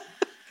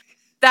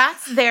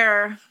 That's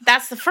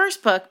the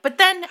first book, but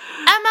then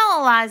M.L.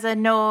 Eliza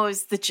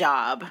knows the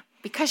job.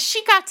 Because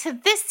she got to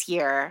this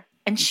year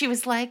and she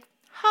was like,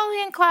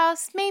 Holly and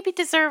Klaus maybe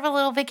deserve a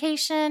little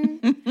vacation.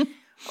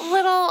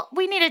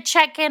 We need to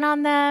check in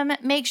on them,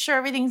 make sure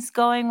everything's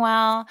going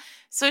well.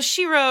 So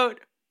she wrote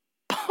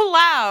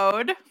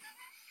Plowed,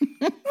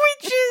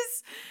 which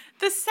is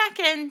the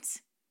second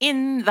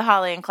in the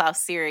Holly and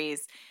Klaus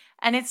series.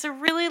 And it's a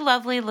really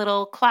lovely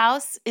little,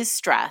 Klaus is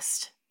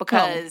stressed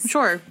because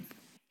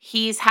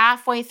he's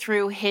halfway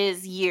through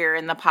his year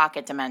in the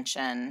pocket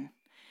dimension.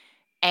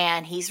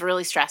 And he's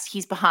really stressed.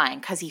 He's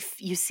behind because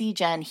you see,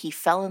 Jen, he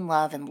fell in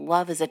love, and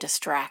love is a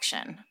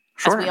distraction.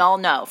 Sure. As we all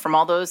know from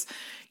all those,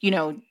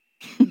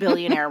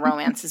 billionaire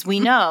romances. We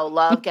know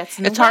love gets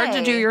in the way. It's hard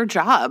to do your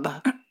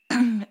job.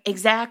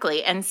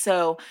 Exactly. And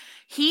so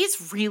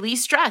he's really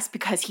stressed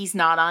because he's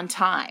not on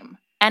time.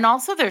 And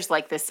also there's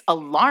like this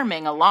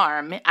alarming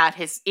alarm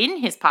in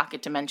his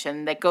pocket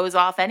dimension that goes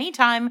off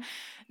anytime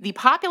the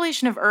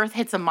population of Earth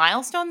hits a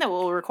milestone that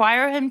will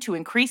require him to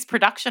increase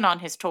production on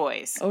his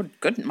toys. Oh,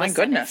 my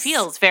goodness. It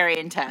feels very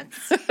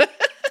intense.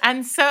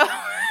 And so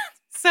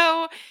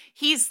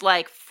he's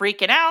like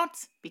freaking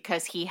out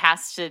because he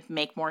has to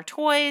make more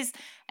toys,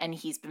 and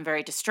he's been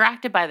very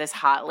distracted by this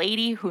hot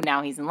lady who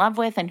now he's in love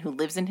with and who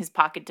lives in his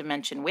pocket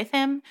dimension with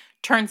him.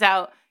 Turns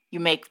out you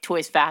make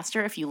toys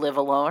faster if you live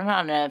alone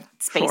on a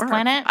space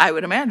planet. I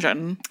would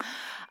imagine.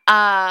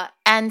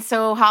 And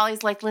so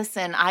Holly's like,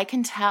 listen, I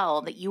can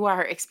tell that you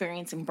are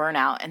experiencing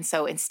burnout. And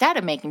so instead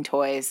of making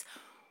toys,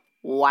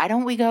 why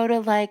don't we go to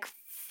like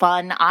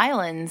fun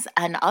islands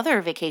and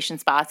other vacation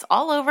spots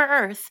all over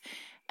Earth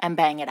and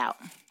bang it out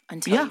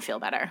until you feel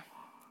better?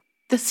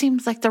 This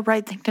seems like the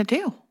right thing to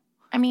do.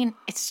 I mean,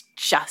 it's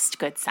just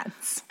good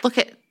sense. Look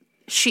at,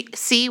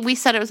 we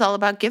said it was all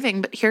about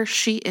giving, but here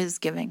she is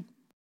giving.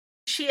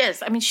 She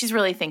is. I mean, she's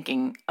really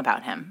thinking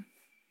about him.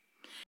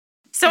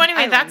 So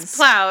anyway, islands. that's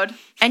Plowed.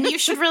 And you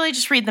should really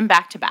just read them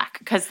back to back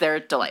because they're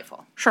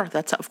delightful. Sure,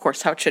 that's of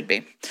course how it should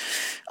be.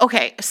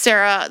 Okay,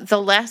 Sarah,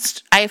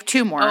 I have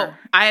 2 more. Oh,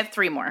 I have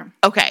 3 more.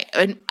 Okay,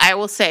 and I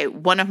will say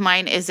one of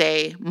mine is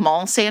a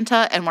mall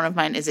Santa and one of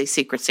mine is a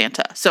secret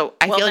Santa. So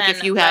I feel like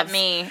if you have,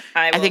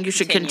 I think you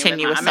should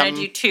continue with I'm going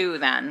to do 2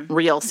 then.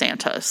 Real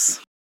Santas.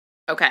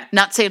 Okay.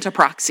 Not Santa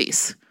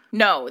proxies.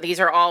 No, these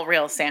are all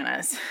real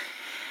Santas.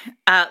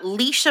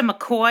 Leisha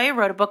McCoy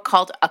wrote a book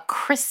called A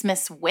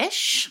Christmas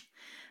Wish.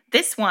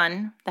 This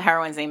one, the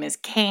heroine's name is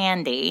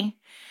Candy.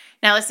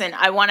 Now, listen,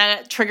 I want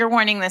to trigger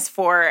warning this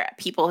for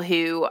people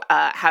who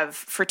have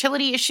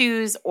fertility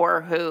issues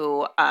or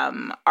who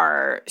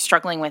are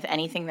struggling with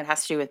anything that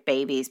has to do with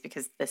babies,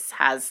 because this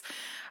has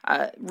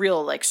a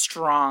real, like,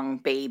 strong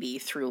baby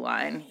through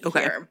line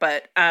here.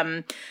 But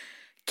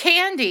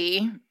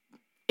Candy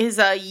is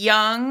a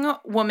young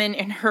woman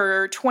in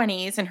her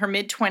 20s, in her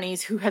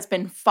mid-20s, who has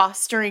been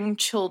fostering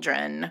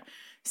children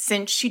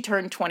since she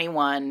turned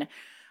 21,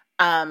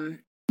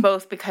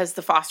 both because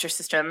the foster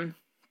system,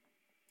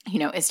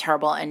 is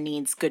terrible and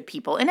needs good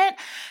people in it,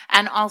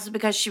 and also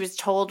because she was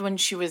told when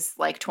she was,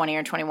 like, 20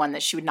 or 21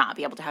 that she would not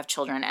be able to have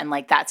children, and,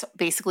 like, that's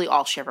basically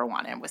all she ever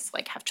wanted was,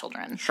 like, have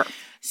children. Sure.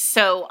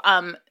 So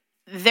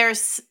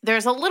there's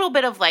a little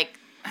bit of, like,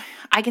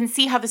 I can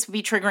see how this would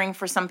be triggering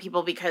for some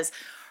people because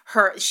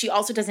she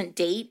also doesn't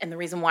date, and the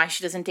reason why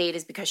she doesn't date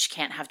is because she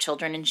can't have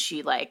children, and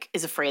she, like,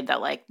 is afraid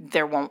that, like,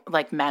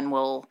 men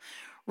will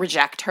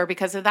reject her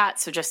because of that.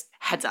 So just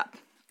heads up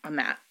on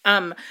that.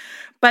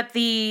 But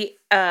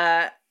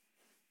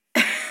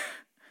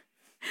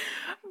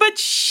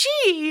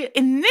she,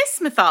 in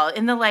this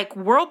in the, like,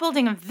 world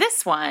building of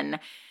this one,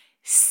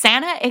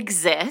 Santa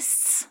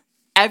exists.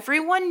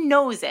 Everyone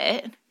knows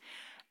it.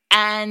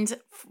 And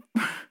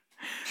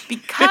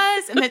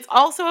and it's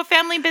also a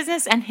family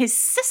business, and his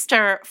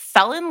sister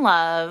fell in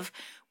love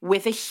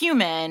with a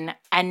human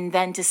and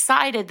then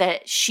decided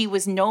that she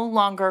was no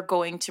longer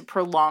going to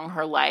prolong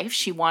her life.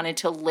 She wanted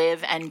to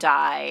live and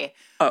die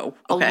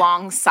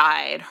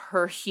alongside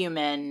her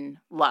human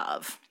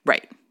love.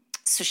 Right.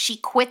 So she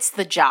quits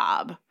the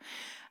job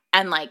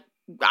and, like,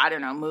 I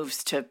don't know,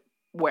 moves to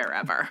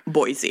wherever.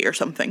 Boise or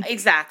something.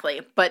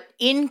 Exactly. But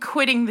in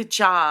quitting the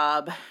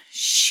job,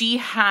 she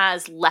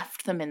has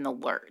left them in the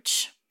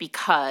lurch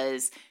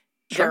because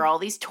there are all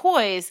these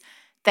toys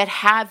that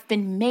have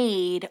been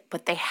made,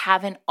 but they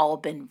haven't all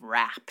been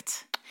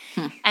wrapped.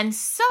 And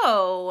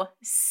so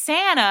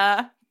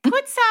Santa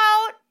puts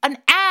out an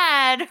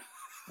ad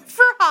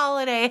for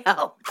holiday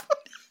help.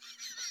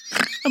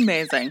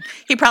 Amazing.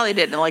 He probably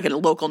did in, like, a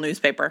local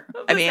newspaper.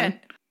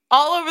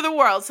 All over the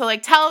world. So,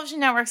 like,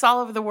 television networks all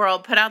over the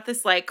world put out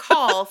this, like,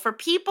 call for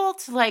people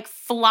to, like,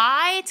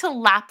 fly to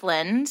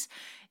Lapland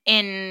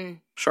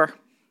in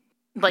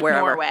like,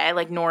 wherever. Norway,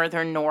 like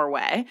northern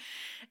Norway,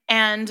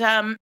 and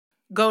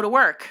go to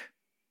work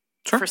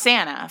for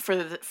Santa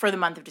for the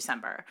month of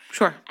December.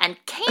 Sure. And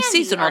Candy, a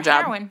seasonal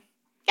job. Heroine,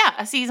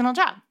 a seasonal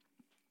job.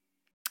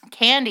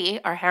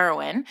 Candy, our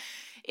heroine,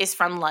 is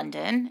from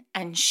London,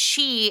 and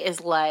she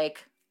is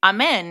like, I'm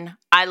in.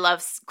 I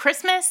love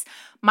Christmas.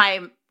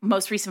 My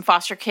most recent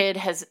foster kid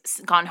has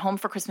gone home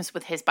for Christmas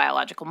with his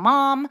biological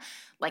mom.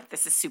 Like,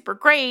 this is super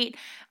great.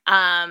 But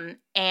I'm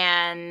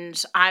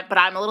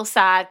a little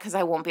sad because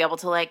I won't be able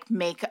to, like,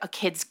 make a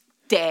kid's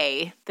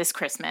day this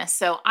Christmas.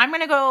 So I'm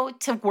going to go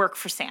to work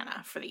for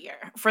Santa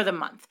for the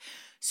month.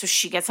 So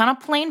she gets on a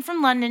plane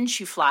from London.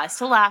 She flies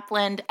to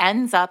Lapland,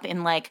 ends up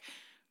in, like,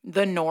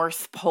 the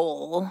North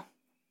Pole.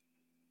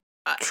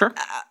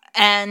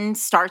 And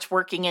starts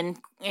working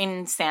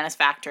in Santa's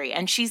factory.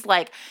 And she's,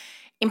 like,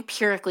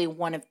 empirically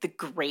one of the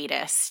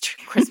greatest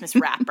Christmas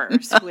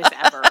rappers who has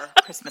ever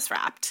Christmas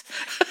rapped.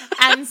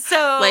 And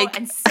so,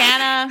 and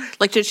Santa,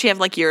 like, did she have,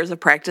 like, years of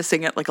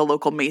practicing at, like, a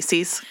local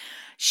Macy's?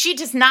 She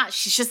does not.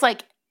 She's just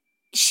like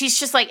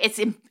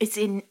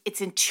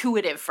it's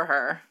intuitive for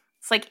her.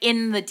 It's, like,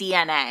 in the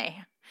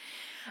DNA.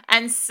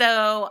 And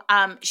so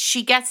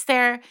she gets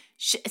there.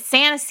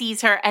 Santa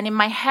sees her, and in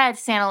my head,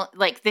 Santa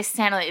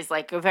is,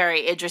 like, a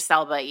very Idris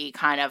Elba-y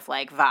kind of,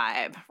 like,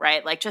 vibe,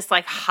 right? Like, just,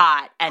 like,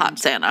 hot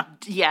Santa.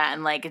 Yeah,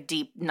 and, like, a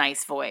deep,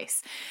 nice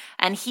voice.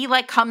 And he,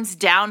 like, comes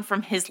down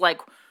from his, like,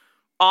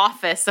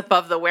 office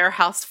above the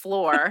warehouse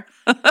floor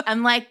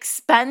and, like,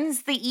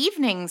 spends the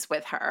evenings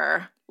with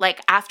her,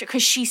 like, after,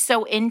 because she's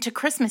so into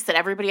Christmas that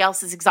everybody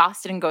else is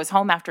exhausted and goes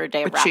home after a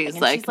day of rapping.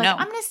 She's like, no,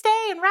 I'm going to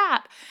stay and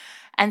rap.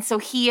 And so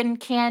he and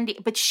Candy,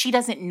 but she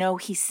doesn't know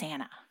he's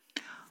Santa.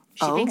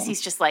 She thinks he's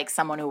just, like,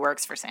 someone who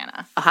works for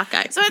Santa. A hot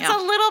guy. So it's a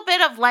little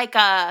bit of, like,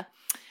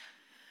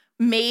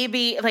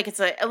 maybe, like, it's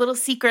a little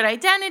secret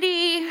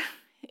identity.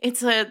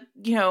 It's a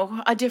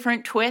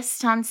different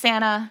twist on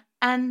Santa.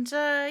 And,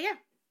 So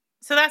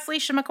that's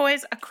Leisha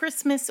McCoy's A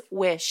Christmas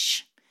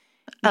Wish.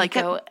 I like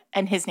Nico, it.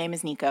 And his name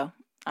is Nico,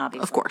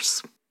 obviously.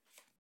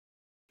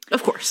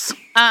 Of course.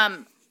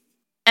 And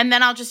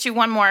then I'll just do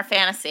one more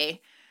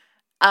fantasy.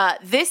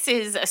 This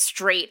is a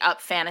straight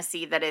up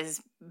fantasy that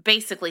is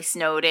basically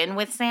snowed in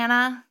with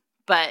Santa,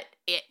 but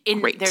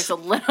there's a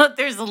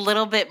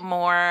little bit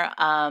more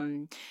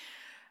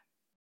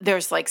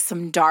there's like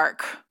some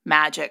dark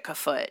magic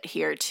afoot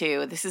here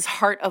too. This is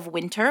Heart of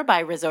Winter by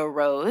Rizzo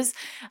Rose.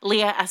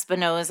 Leah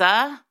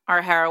Espinoza,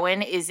 our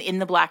heroine, is in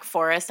the Black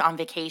Forest on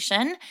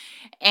vacation,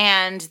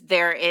 and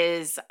there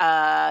is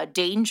a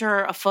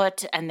danger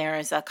afoot, and there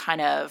is a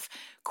kind of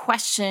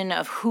question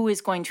of who is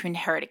going to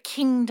inherit a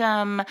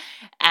kingdom,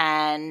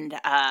 and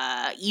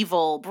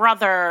evil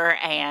brother,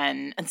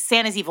 and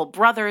Santa's evil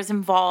brother is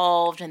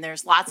involved, and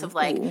there's lots of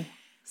like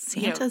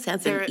Santa's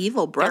has an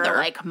evil brother. There are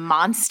like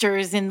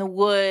monsters in the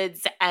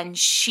woods, and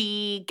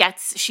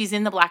she's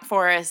in the Black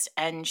Forest,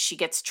 and she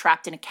gets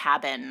trapped in a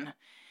cabin,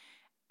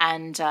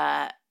 and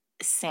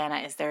Santa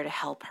is there to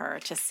help her,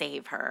 to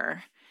save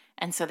her,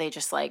 and so they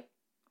just like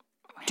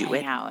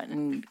hang out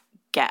and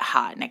get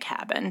hot in a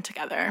cabin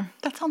together.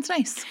 That sounds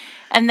nice.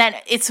 And then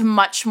it's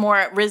much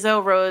more. Rizzo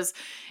Rose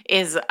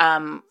is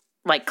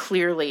like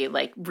clearly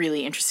like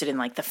really interested in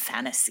like the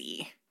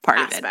fantasy part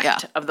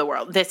aspect of the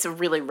world. That's a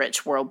really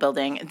rich world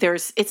building.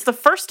 It's the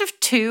first of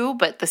two,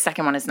 but the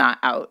second one is not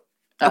out.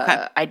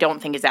 Okay. I don't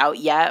think is out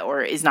yet,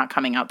 or is not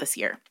coming out this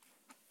year.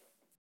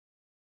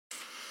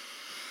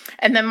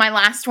 And then my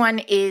last one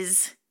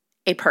is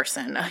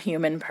a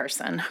human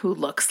person who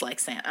looks like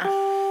Santa.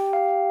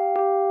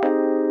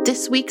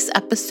 This week's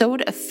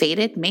episode of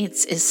Fated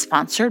Mates is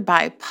sponsored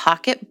by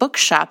Pocket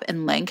Bookshop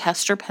in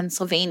Lancaster,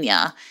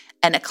 Pennsylvania,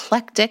 an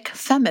eclectic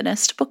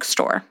feminist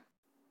bookstore.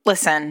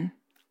 Listen,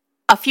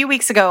 a few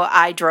weeks ago,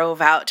 I drove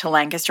out to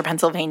Lancaster,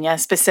 Pennsylvania,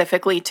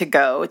 specifically to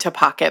go to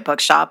Pocket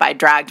Bookshop. I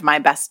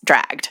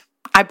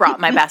I brought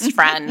my best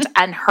friend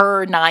and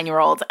her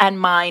 9-year-old and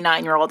my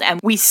 9-year-old,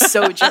 and we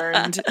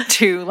sojourned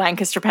to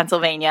Lancaster,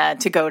 Pennsylvania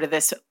to go to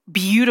this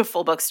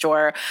beautiful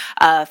bookstore,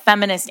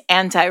 feminist,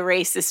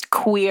 anti-racist,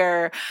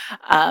 queer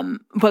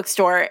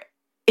bookstore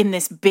in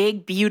this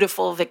big,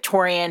 beautiful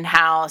Victorian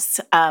house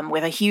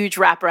with a huge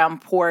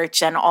wraparound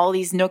porch and all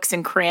these nooks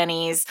and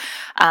crannies.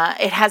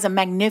 It has a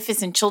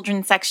magnificent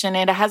children's section.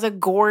 It has a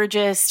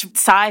gorgeous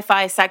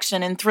sci-fi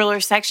section and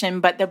thriller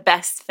section. But the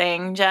best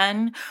thing,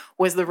 Jen,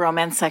 was the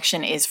romance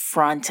section is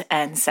front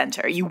and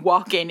center. You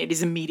walk in, it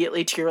is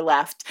immediately to your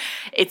left.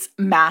 It's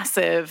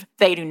massive.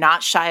 They do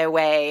not shy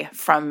away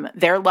from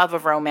their love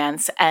of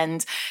romance.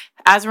 And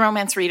as a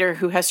romance reader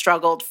who has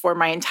struggled for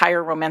my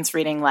entire romance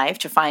reading life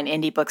to find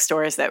indie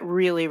bookstores that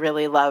really,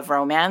 really love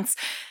romance,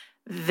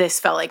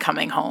 this felt like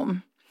coming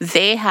home.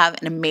 They have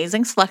an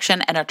amazing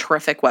selection and a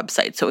terrific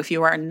website. So if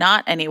you are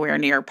not anywhere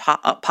near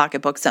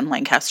Pocket Books in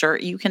Lancaster,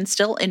 you can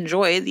still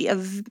enjoy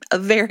a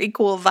very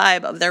cool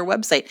vibe of their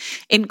website,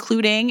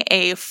 including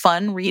a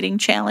fun reading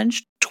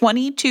challenge,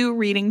 22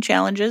 reading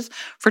challenges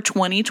for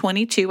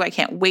 2022. I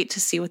can't wait to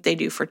see what they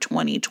do for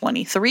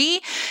 2023.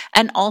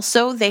 And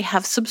also they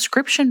have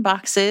subscription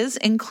boxes,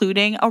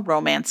 including a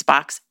romance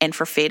box. And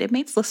for Fated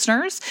Mates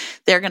listeners,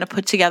 they're going to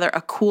put together a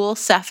cool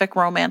sapphic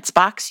romance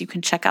box. You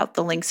can check out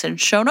the links in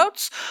show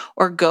notes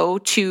or go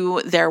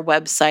to their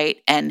website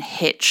and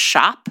hit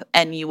shop,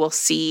 and you will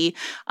see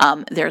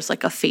there's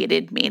like a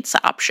Fated Mates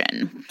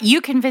option.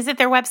 You can visit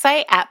their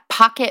website at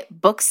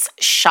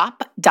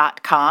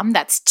pocketbookshop.com.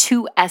 That's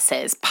 2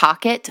 S's.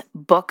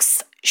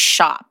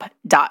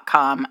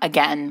 Pocketbookshop.com.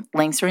 Again,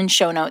 links are in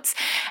show notes.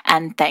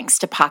 And thanks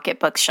to Pocket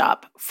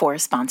Bookshop for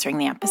sponsoring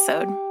the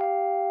episode.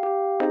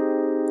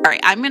 All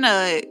right, I'm going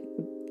to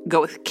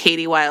go with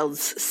Katie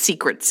Wilde's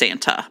Secret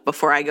Santa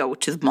before I go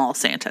to the Mall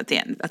Santa at the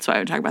end. That's why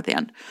I'm talking about the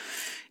end.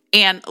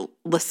 And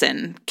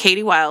listen,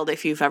 Katie Wilde,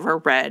 if you've ever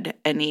read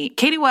any...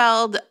 Katie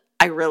Wilde,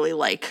 I really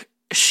like.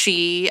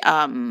 She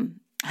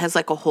has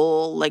like a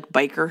whole like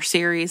biker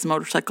series,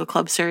 motorcycle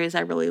club series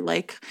I really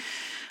like.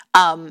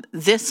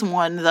 This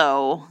one,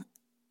 though,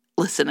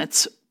 listen,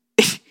 it's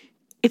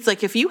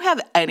like if you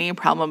have any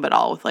problem at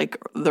all with like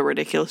the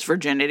ridiculous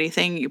virginity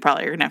thing, you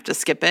probably are going to have to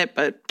skip it,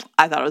 but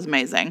I thought it was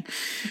amazing.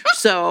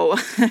 So,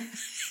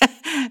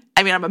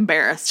 I mean, I'm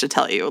embarrassed to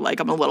tell you,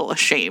 like, I'm a little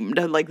ashamed.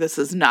 Like, this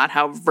is not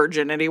how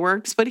virginity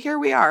works, but here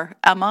we are.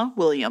 Emma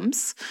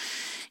Williams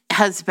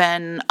has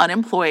been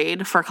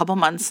unemployed for a couple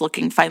months,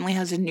 finally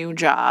has a new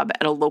job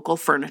at a local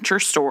furniture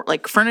store,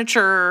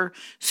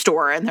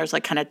 and there's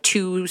like kind of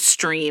two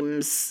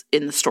streams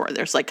in the store.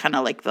 There's like kind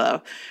of like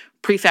the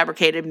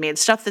prefabricated made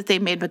stuff that they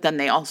made, but then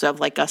they also have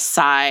like a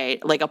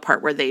side, like a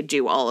part where they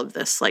do all of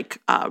this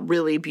like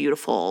really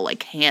beautiful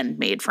like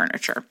handmade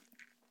furniture.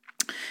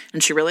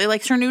 And she really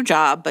likes her new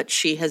job, but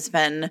she has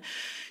been,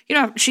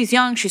 she's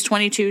young, she's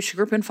 22, she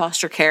grew up in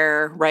foster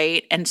care,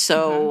 right? And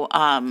so,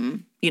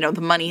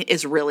 the money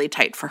is really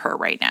tight for her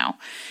right now.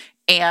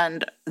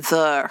 And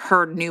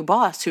her new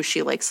boss, who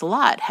she likes a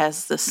lot,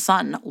 has the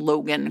son,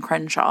 Logan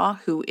Crenshaw,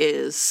 who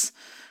is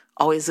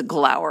always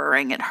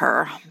glowering at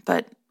her,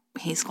 but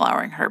he's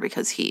glowering at her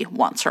because he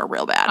wants her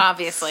real bad.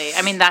 Obviously.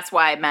 I mean, that's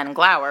why men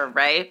glower,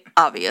 right?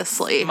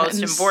 Obviously. The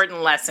most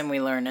important lesson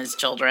we learn as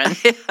children.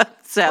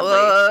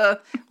 Sadly.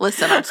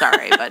 Listen, I'm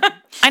sorry, but...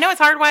 I know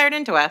it's hardwired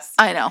into us.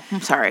 I know.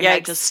 I'm sorry.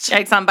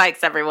 Yikes on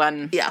bikes,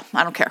 everyone. Yeah,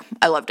 I don't care.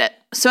 I loved it.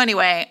 So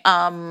anyway,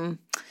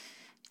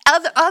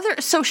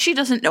 so she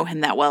doesn't know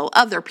him that well.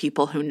 Other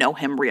people who know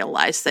him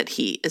realize that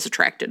he is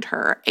attracted to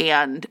her,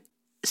 and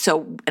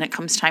and it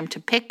comes time to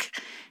pick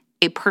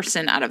a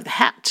person out of the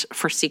hat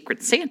for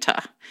Secret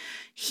Santa,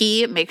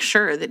 he makes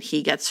sure that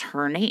he gets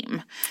her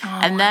name.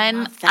 And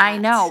then I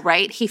know,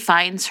 right? He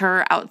finds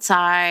her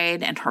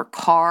outside and her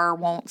car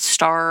won't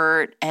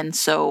start. And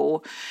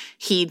so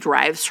he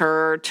drives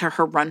her to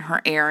run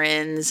her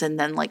errands, and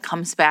then like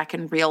comes back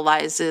and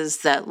realizes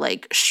that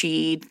like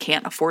she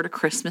can't afford a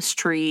Christmas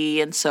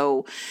tree. And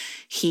so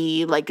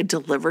he like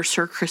delivers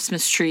her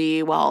Christmas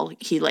tree while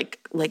he like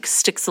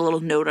sticks a little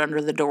note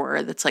under the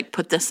door that's like,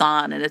 put this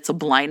on, and it's a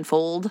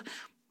blindfold.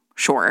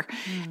 Sure.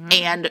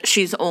 And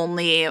she's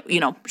only,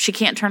 she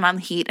can't turn on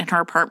the heat in her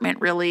apartment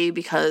really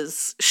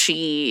because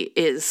she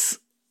is,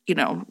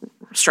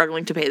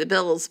 struggling to pay the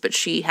bills, but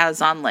she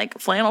has on like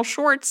flannel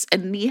shorts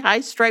and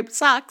knee-high striped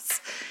socks.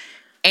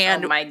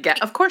 And oh my God.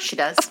 Of course she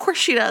does. Of course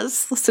she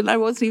does. Listen, I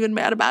wasn't even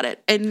mad about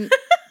it. And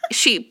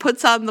she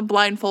puts on the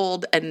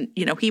blindfold and,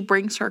 he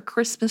brings her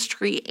Christmas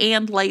tree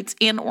and lights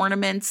and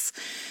ornaments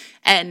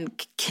and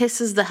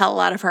kisses the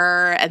hell out of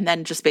her, and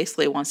then just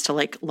basically wants to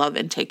like love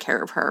and take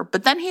care of her.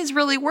 But then he's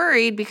really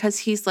worried because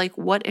he's like,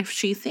 what if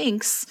she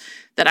thinks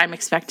that I'm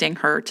expecting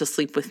her to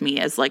sleep with me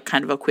as like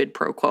kind of a quid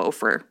pro quo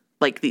for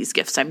like these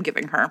gifts I'm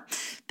giving her?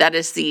 That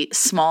is the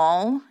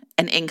small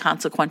and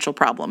inconsequential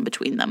problem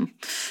between them.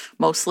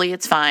 Mostly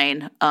it's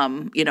fine,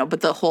 but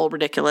the whole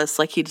ridiculous,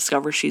 like he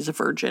discovers she's a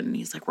virgin, and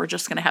he's like, we're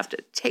just going to have to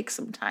take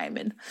some time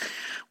and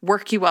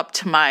work you up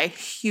to my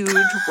huge,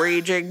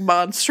 raging,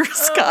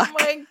 monstrous cock. Oh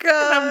my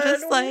God. And I'm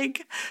just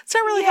like, it's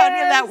not really how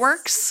any of that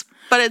works,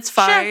 but it's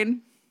fine.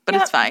 Sure. But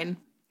it's fine.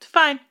 It's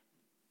fine.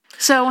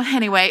 So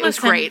anyway, it was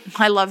great.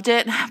 I loved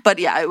it. But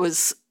yeah, it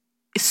was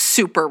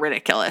super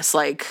ridiculous.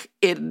 Like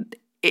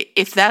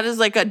if that is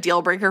like a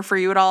deal breaker for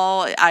you at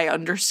all, I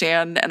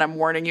understand, and I'm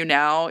warning you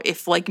now.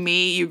 If like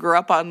me, you grew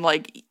up on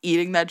like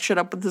eating that shit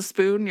up with a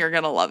spoon, you're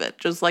gonna love it,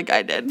 just like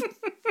I did.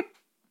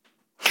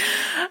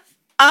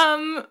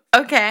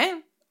 Okay.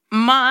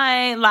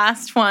 My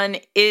last one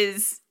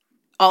is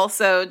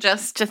also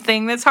just a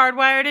thing that's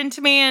hardwired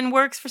into me and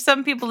works for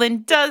some people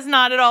and does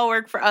not at all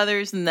work for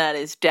others, and that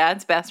is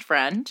Dad's best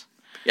friend.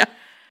 Yeah.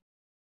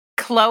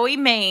 Chloe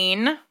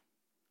Maine,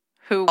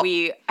 who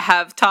we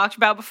have talked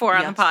about before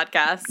on the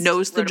podcast.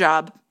 Knows the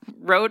job.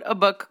 Wrote a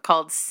book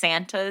called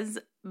Santa's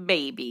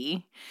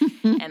Baby.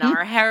 And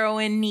our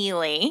heroine,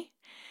 Neely,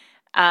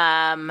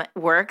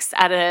 works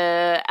at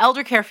a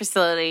elder care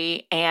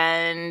facility,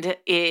 and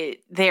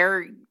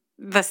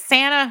the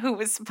Santa who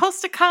was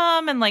supposed to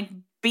come and like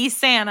be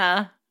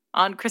Santa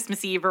on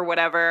Christmas Eve or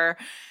whatever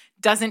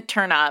doesn't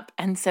turn up.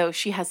 And so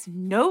she has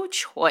no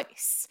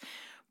choice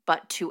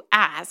but to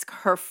ask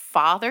her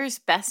father's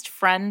best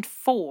friend,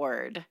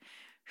 Ford,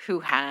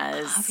 who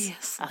has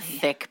obviously a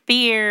thick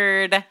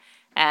beard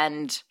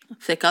and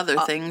thick other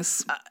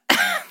things.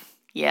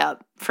 Yeah,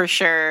 for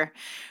sure.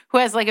 Who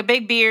has like a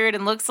big beard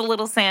and looks a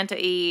little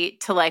Santa-y,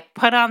 to like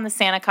put on the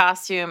Santa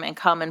costume and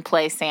come and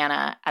play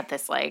Santa at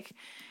this like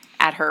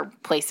at her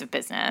place of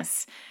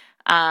business.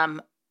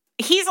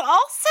 He's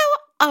also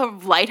a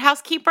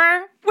lighthouse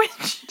keeper,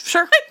 which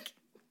sure.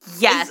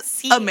 Yes,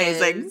 he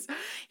amazing. Is.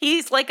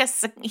 He's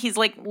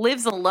like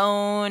lives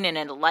alone in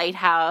a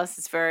lighthouse.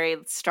 It's very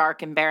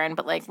stark and barren.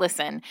 But like,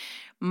 listen,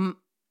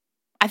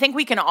 I think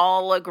we can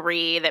all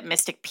agree that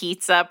Mystic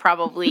Pizza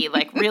probably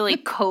like really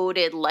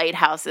coded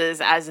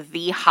lighthouses as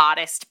the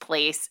hottest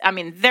place. I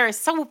mean,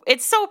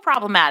 it's so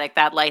problematic,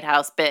 that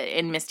lighthouse bit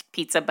in Mystic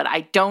Pizza, but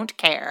I don't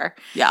care.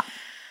 Yeah.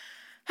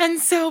 And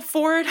so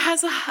Ford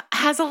has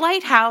a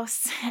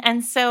lighthouse,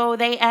 and so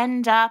they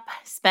end up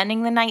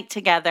spending the night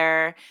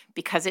together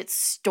because it's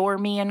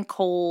stormy and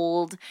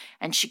cold,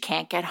 and she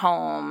can't get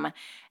home.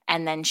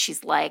 And then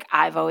she's like,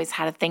 I've always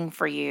had a thing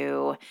for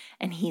you.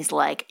 And he's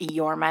like,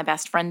 you're my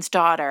best friend's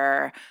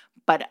daughter,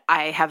 but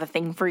I have a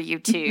thing for you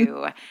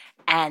too.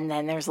 And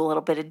then there's a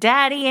little bit of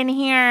daddy in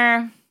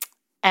here,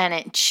 and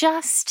it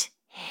just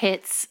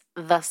hits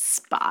the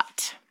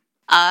spot.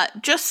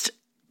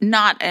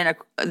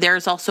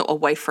 There's also A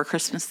Wife for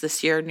Christmas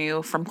This Year,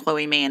 new from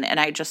Chloe Maine, and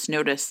I just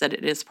noticed that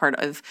it is part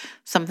of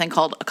something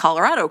called A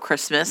Colorado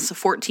Christmas,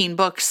 14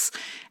 books,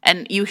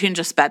 and you can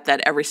just bet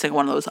that every single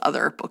one of those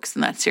other books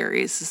in that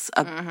series is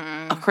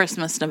a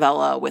Christmas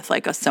novella with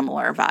like a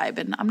similar vibe,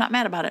 and I'm not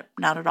mad about it,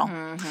 not at all.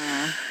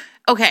 Mm-hmm.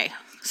 Okay,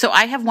 so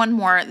I have one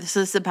more. This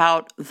is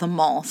about the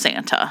mall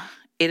Santa.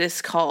 It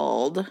is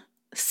called,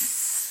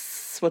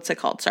 what's it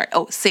called? Sorry.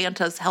 Oh,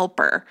 Santa's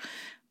Helper,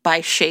 by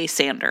Shay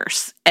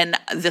Sanders. And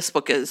this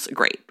book is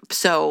great.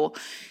 So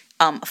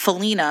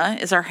Felina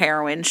is our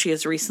heroine. She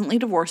is recently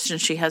divorced,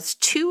 and she has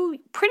two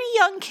pretty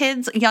young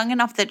kids, young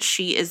enough that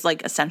she is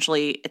like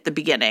essentially at the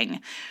beginning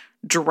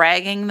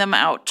dragging them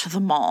out to the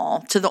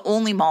mall, to the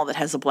only mall that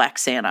has a black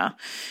Santa.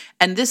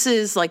 And this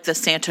is like the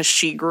Santa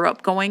she grew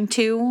up going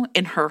to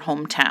in her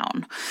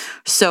hometown.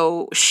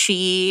 So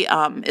she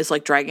is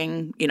like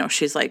dragging,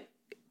 she's like,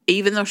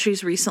 even though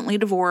she's recently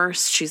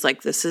divorced, she's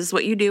like, this is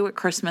what you do at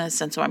Christmas.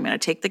 And so I'm going to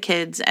take the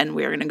kids and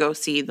we're going to go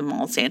see the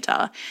mall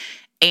Santa.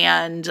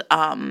 And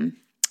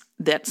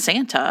that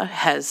Santa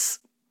has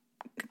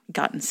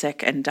gotten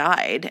sick and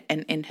died.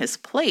 And in his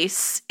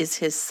place is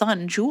his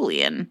son,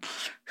 Julian,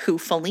 who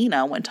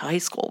Felina went to high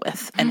school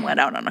with and went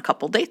out on a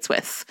couple dates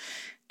with.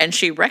 And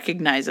she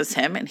recognizes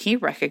him and he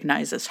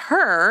recognizes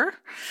her.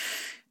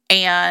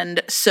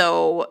 And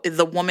so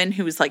the woman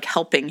who's like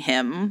helping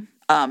him,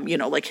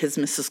 like his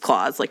Mrs.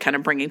 Claus, like kind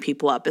of bringing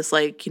people up, is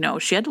like,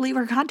 she had to leave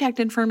her contact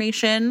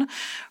information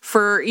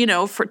for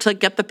to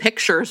get the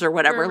pictures or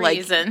whatever. For like,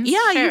 reasons.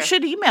 yeah, Sure. you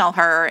should email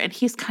her. And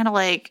he's kind of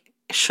like,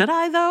 should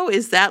I though?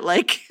 Is that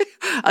like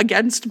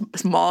against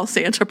small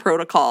Santa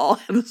protocol?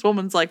 And this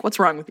woman's like, what's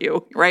wrong with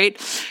you?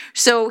 Right?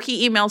 So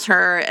he emails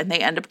her and they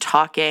end up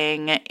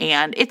talking.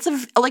 And it's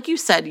like you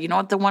said, you know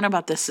what? The one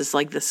about this is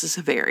like, this is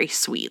very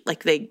sweet.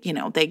 Like they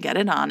get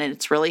it on and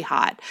it's really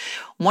hot.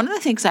 One of the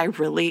things can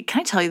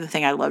I tell you the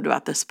thing I loved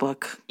about this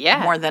book?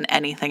 Yeah. More than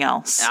anything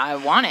else. I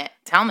want it.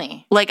 Tell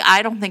me. Like,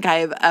 I don't think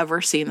I've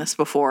ever seen this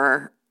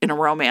before in a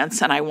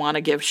romance. And I want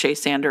to give Shea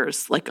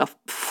Sanders like a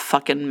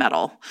fucking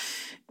medal.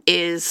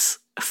 Is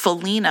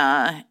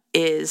Felina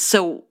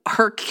so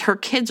her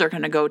kids are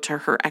going to go to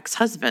her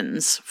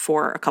ex-husband's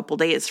for a couple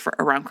days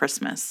around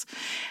Christmas.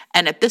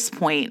 And at this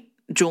point,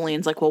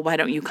 Julian's like, well, why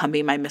don't you come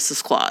be my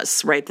Mrs.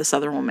 Claus, right? This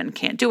other woman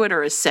can't do it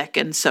or is sick.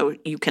 And so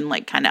you can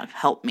like kind of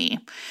help me.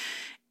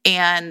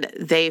 And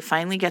they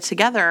finally get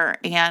together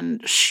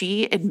and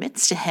she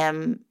admits to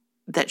him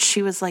that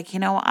she was like,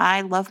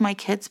 I love my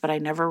kids, but I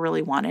never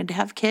really wanted to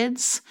have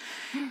kids.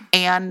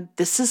 And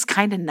this is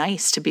kind of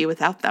nice to be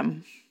without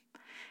them.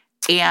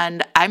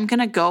 And I'm going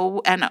to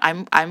go and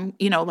I'm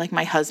like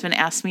my husband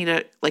asked me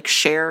to like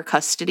share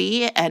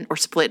custody or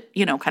split,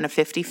 kind of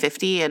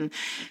 50-50. And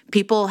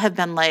people have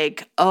been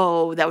like,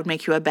 oh, that would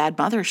make you a bad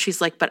mother.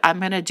 She's like, but I'm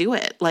going to do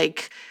it.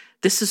 Like,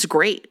 this is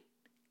great.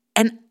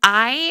 And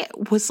I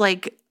was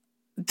like,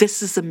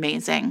 this is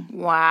amazing.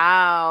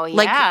 Wow.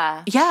 Like,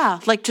 Yeah. yeah.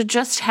 Like to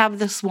just have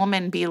this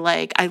woman be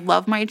like, I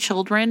love my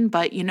children,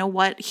 but you know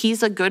what?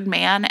 He's a good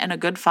man and a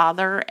good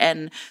father.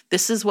 And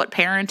this is what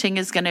parenting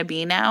is going to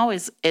be now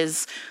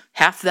is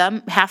half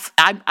them, half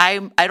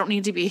I don't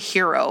need to be a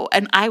hero.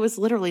 And I was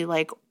literally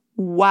like,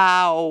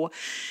 wow.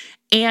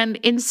 And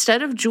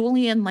instead of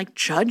Julian like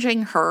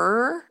judging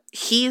her,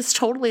 he's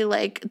totally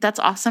like, that's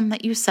awesome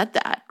that you said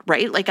that.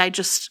 Right. Like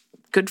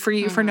good for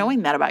you for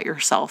knowing that about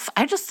yourself.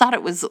 I just thought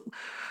it was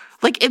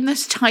like in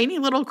this tiny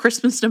little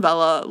Christmas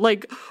novella,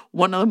 like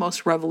one of the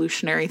most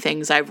revolutionary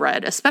things I've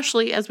read,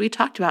 especially as we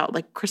talked about,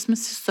 like Christmas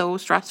is so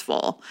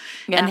stressful.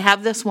 Yeah. And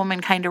have this woman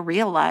kind of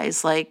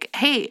realize like,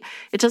 hey,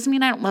 it doesn't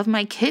mean I don't love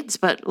my kids,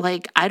 but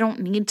like I don't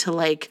need to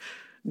like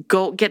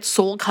go get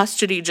sole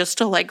custody just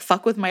to like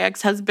fuck with my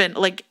ex-husband.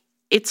 Like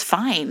it's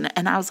fine.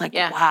 And I was like,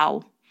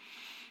 wow.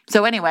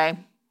 So anyway.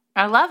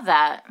 I love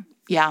that.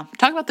 Yeah.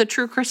 Talk about the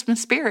true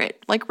Christmas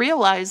spirit. Like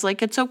realize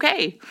like it's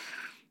okay.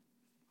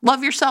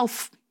 Love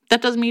yourself.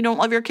 That doesn't mean you don't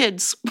love your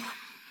kids.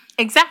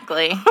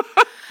 Exactly.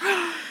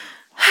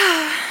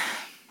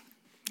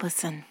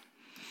 Listen.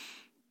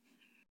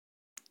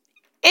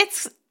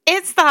 It's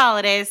the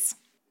holidays.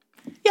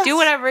 Yes. Do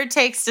whatever it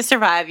takes to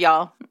survive,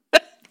 y'all.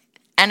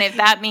 And if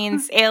that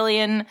means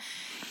alien,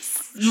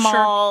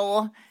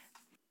 small,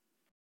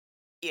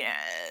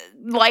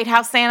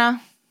 lighthouse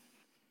Santa,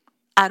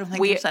 I don't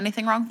think there's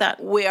anything wrong with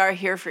that. We are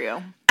here for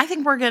you. I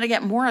think we're going to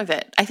get more of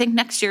it. I think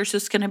next year's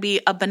just going to be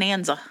a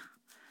bonanza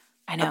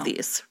of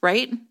these,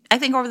 right? I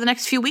think over the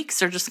next few weeks,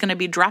 they're just going to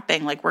be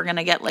dropping. Like, we're going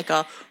to get like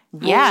a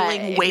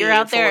rolling wave. If you're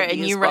out there and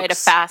you write a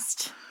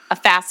fast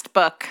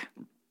book,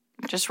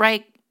 just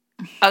write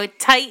a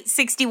tight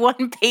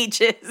 61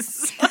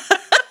 pages.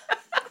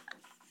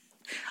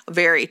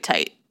 Very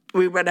tight.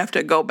 We would have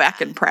to go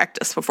back and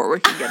practice before we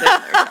can get in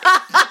there.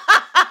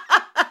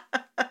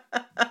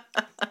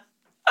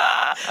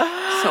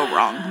 So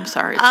wrong. I'm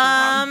sorry. It's so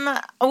wrong.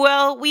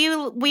 Well,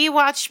 we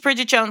watched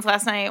Bridget Jones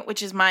last night,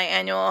 which is my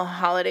annual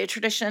holiday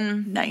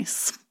tradition.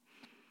 Nice.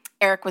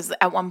 Eric was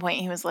at one point,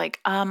 he was like,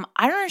 I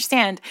don't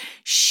understand.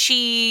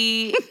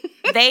 They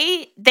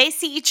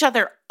see each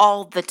other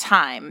all the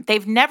time.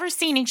 They've never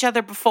seen each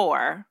other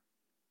before,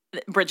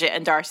 Bridget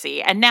and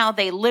Darcy. And now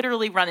they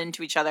literally run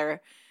into each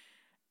other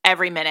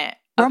every minute.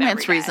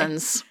 Romance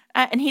reasons.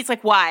 And he's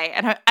like, why?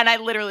 And I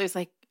literally was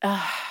like,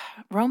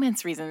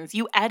 romance reasons.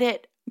 You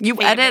edit,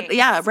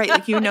 yeah, right.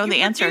 Like,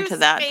 the answer to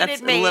that.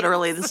 That's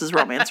literally, this is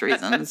romance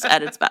reasons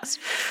at its best.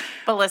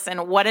 But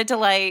listen, what a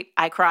delight.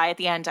 I cry at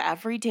the end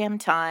every damn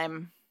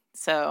time.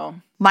 So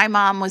my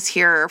mom was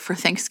here for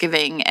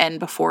Thanksgiving, and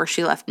before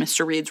she left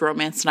Mr. Reed's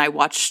Romance, and I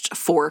watched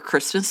 4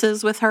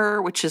 Christmases with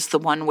her, which is the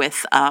one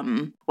with,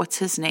 what's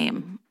his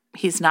name?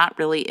 He's not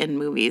really in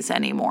movies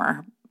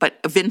anymore, but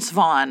Vince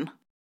Vaughn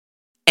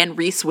and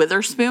Reese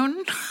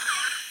Witherspoon.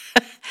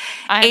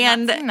 I have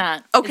not seen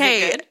that. Okay.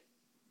 Is it good?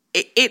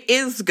 It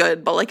is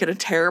good, but like in a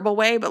terrible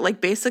way. But like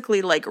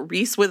basically like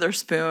Reese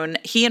Witherspoon,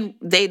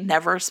 they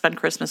never spend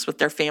Christmas with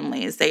their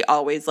families. They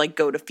always like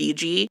go to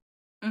Fiji.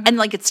 And,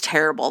 like, it's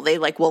terrible. They,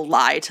 like, will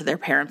lie to their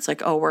parents,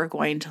 like, oh, we're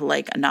going to,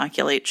 like,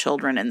 inoculate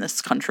children in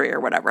this country or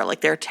whatever.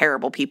 Like, they're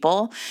terrible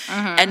people.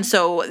 And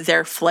so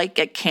their flight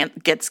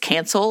gets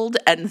canceled,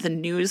 and the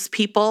news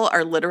people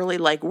are literally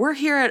like, we're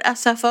here at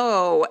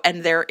SFO,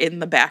 and they're in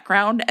the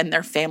background, and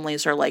their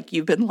families are like,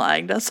 you've been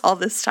lying to us all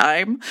this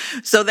time.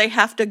 So they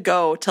have to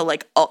go to,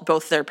 like,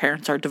 both their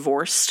parents are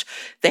divorced.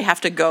 They have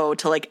to go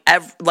to,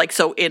 like,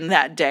 so in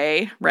that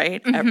day,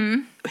 right?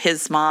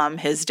 His mom,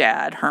 his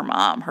dad, her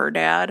mom, her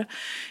dad,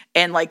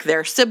 and, like,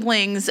 their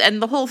siblings.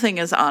 And the whole thing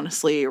is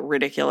honestly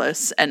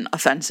ridiculous and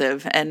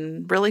offensive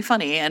and really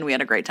funny. And we had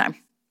a great time.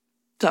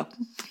 So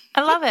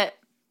I love it.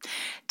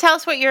 Tell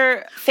us what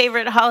your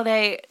favorite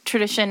holiday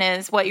tradition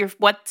is.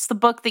 What's the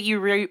book that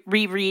you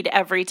reread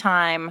every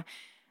time?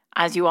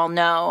 As you all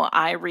know,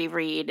 I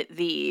reread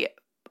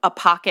a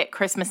pocket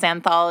Christmas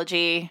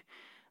anthology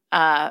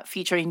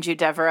featuring Jude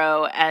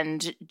Devereaux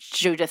and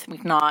Judith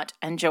McNaught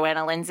and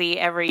Joanna Lindsay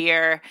every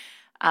year.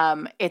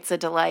 It's a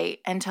delight.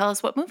 And tell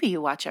us what movie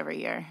you watch every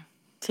year.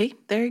 See,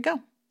 there you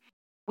go.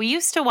 We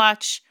used to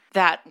watch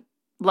that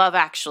Love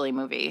Actually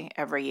movie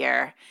every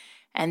year.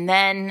 And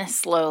then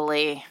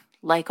slowly,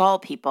 like all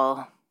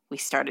people, we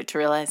started to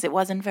realize it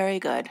wasn't very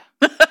good.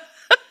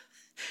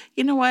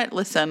 You know what?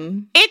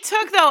 Listen. It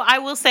took, though, I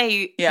will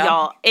say,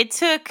 y'all, it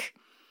took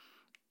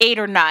 8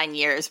 or 9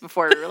 years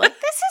before we were like,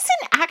 this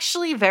isn't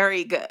actually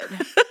very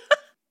good.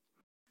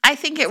 I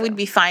think it would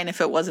be fine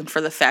if it wasn't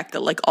for the fact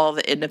that, like, all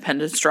the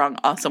independent, strong,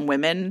 awesome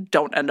women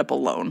don't end up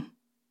alone.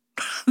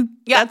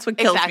 That's what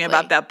kills me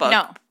about that book.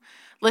 No.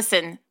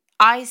 Listen,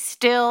 I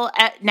still,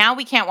 now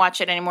we can't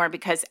watch it anymore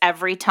because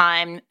every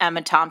time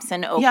Emma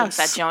Thompson opens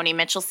that Joni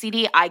Mitchell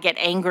CD, I get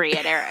angry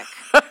at Eric.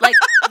 Like,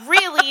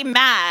 really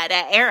mad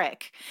at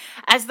Eric.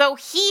 As though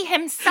he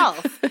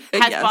himself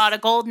has bought a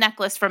gold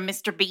necklace from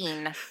Mr.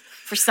 Bean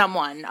for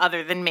someone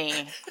other than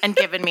me and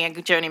given me a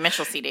Joni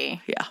Mitchell CD.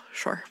 Yeah,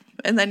 sure.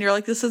 And then you're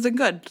like, this isn't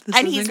good.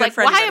 And he's like,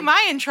 why am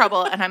I in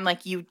trouble? And I'm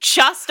like, you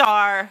just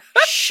are.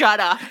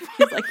 Shut up.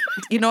 He's like,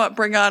 you know what?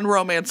 Bring on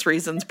romance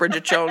reasons,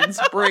 Bridget Jones.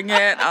 Bring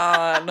it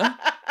on.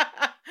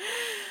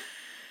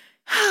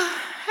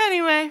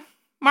 Anyway,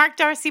 Mark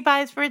Darcy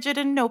buys Bridget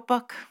a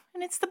notebook,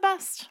 and it's the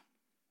best.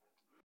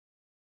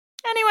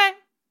 Anyway,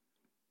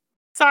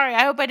 sorry,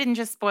 I hope I didn't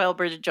just spoil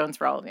Bridget Jones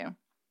for all of you.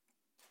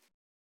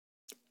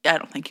 I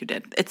don't think you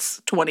did.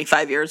 It's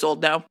 25 years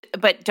old now.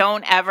 But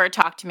don't ever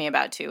talk to me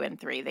about 2 and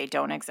 3. They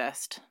don't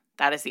exist.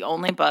 That is the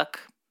only book.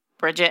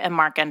 Bridget and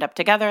Mark end up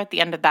together at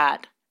the end of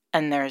that.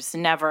 And there's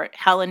never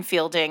Helen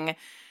Fielding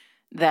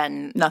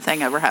then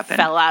nothing ever happened.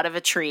 Fell out of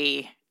a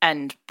tree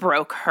and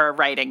broke her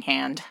writing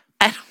hand.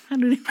 I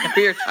don't even know what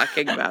you're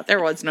talking about.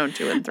 There was no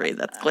 2 and 3.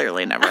 That's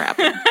clearly never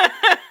happened.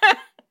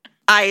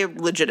 I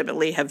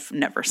legitimately have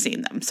never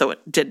seen them. So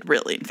it did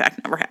really, in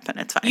fact, never happen.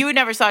 It's fine. You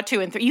never saw 2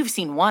 and 3. You've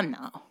seen 1,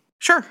 though.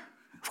 Sure.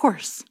 Of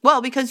course.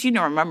 Well, because you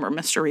remember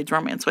Mr. Reed's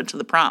Romance went to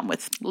the prom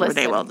with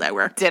Renee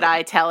Zellweger. Did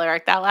I tell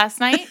Eric that last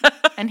night?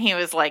 And he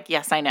was like,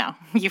 yes, I know.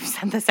 You've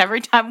said this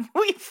every time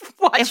we've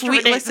watched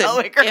Renee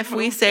Zellweger. If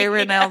we say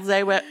Renee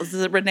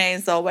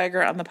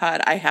Zellweger on the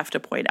pod, I have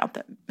to point out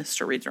that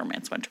Mr. Reed's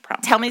Romance went to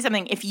prom. Tell me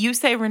something. If you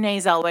say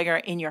Renee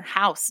Zellweger in your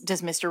house,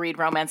 does Mr. Reed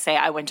Romance say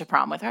I went to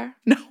prom with her?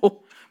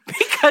 No.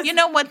 Because you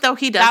know what, though?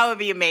 He does. That would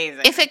be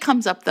amazing. If it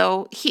comes up,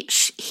 though, he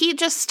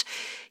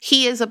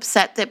is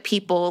upset that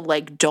people,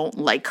 like, don't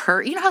like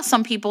her. You know how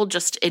some people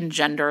just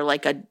engender,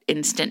 like, an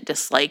instant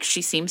dislike?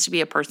 She seems to be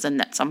a person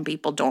that some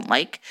people don't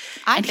like.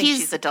 I think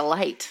she's a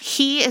delight.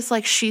 He is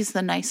like, she's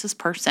the nicest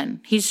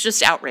person. He's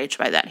just outraged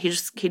by that. He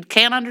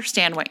can't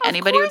understand why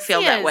anybody would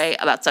feel that way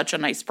about such a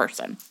nice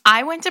person.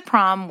 I went to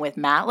prom with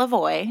Matt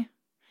Lavoie,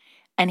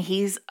 and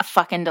he's a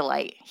fucking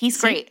delight.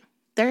 He's great.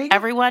 There you go.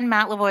 Everyone,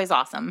 Matt Lavoie is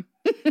awesome.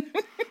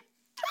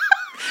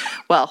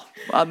 Well,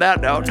 on that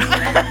note.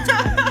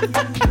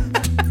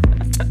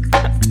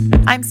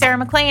 I'm Sarah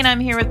McLean. I'm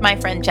here with my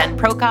friend Jen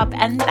Prokop,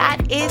 and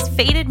that is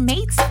Fated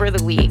Mates for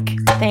the week.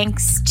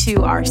 Thanks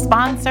to our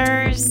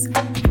sponsors,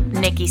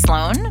 Nikki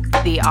Sloan,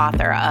 the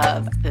author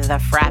of The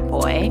Frat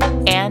Boy,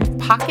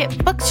 and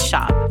Pocket Books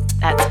Shop.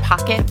 That's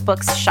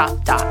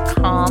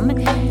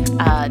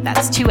pocketbookshop.com.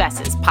 That's 2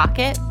 S's,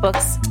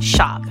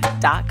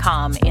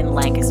 pocketbookshop.com in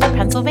Lancaster,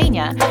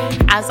 Pennsylvania.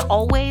 As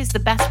always, the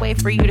best way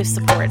for you to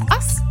support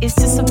us is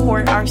to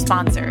support our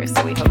sponsors.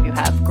 So we hope you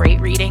have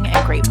great reading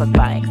and great book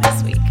buying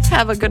this week.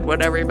 Have a good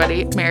one,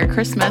 everybody. Merry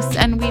Christmas,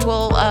 and we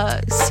will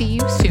see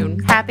you soon.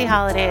 Happy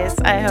holidays.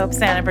 I hope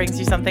Santa brings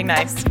you something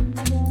nice.